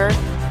 Twitter,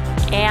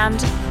 and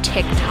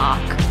TikTok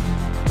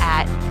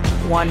at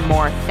One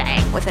More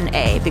Thing with an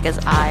A, because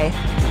I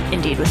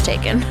indeed was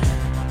taken.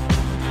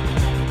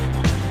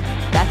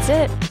 That's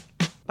it.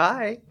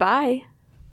 Bye. Bye.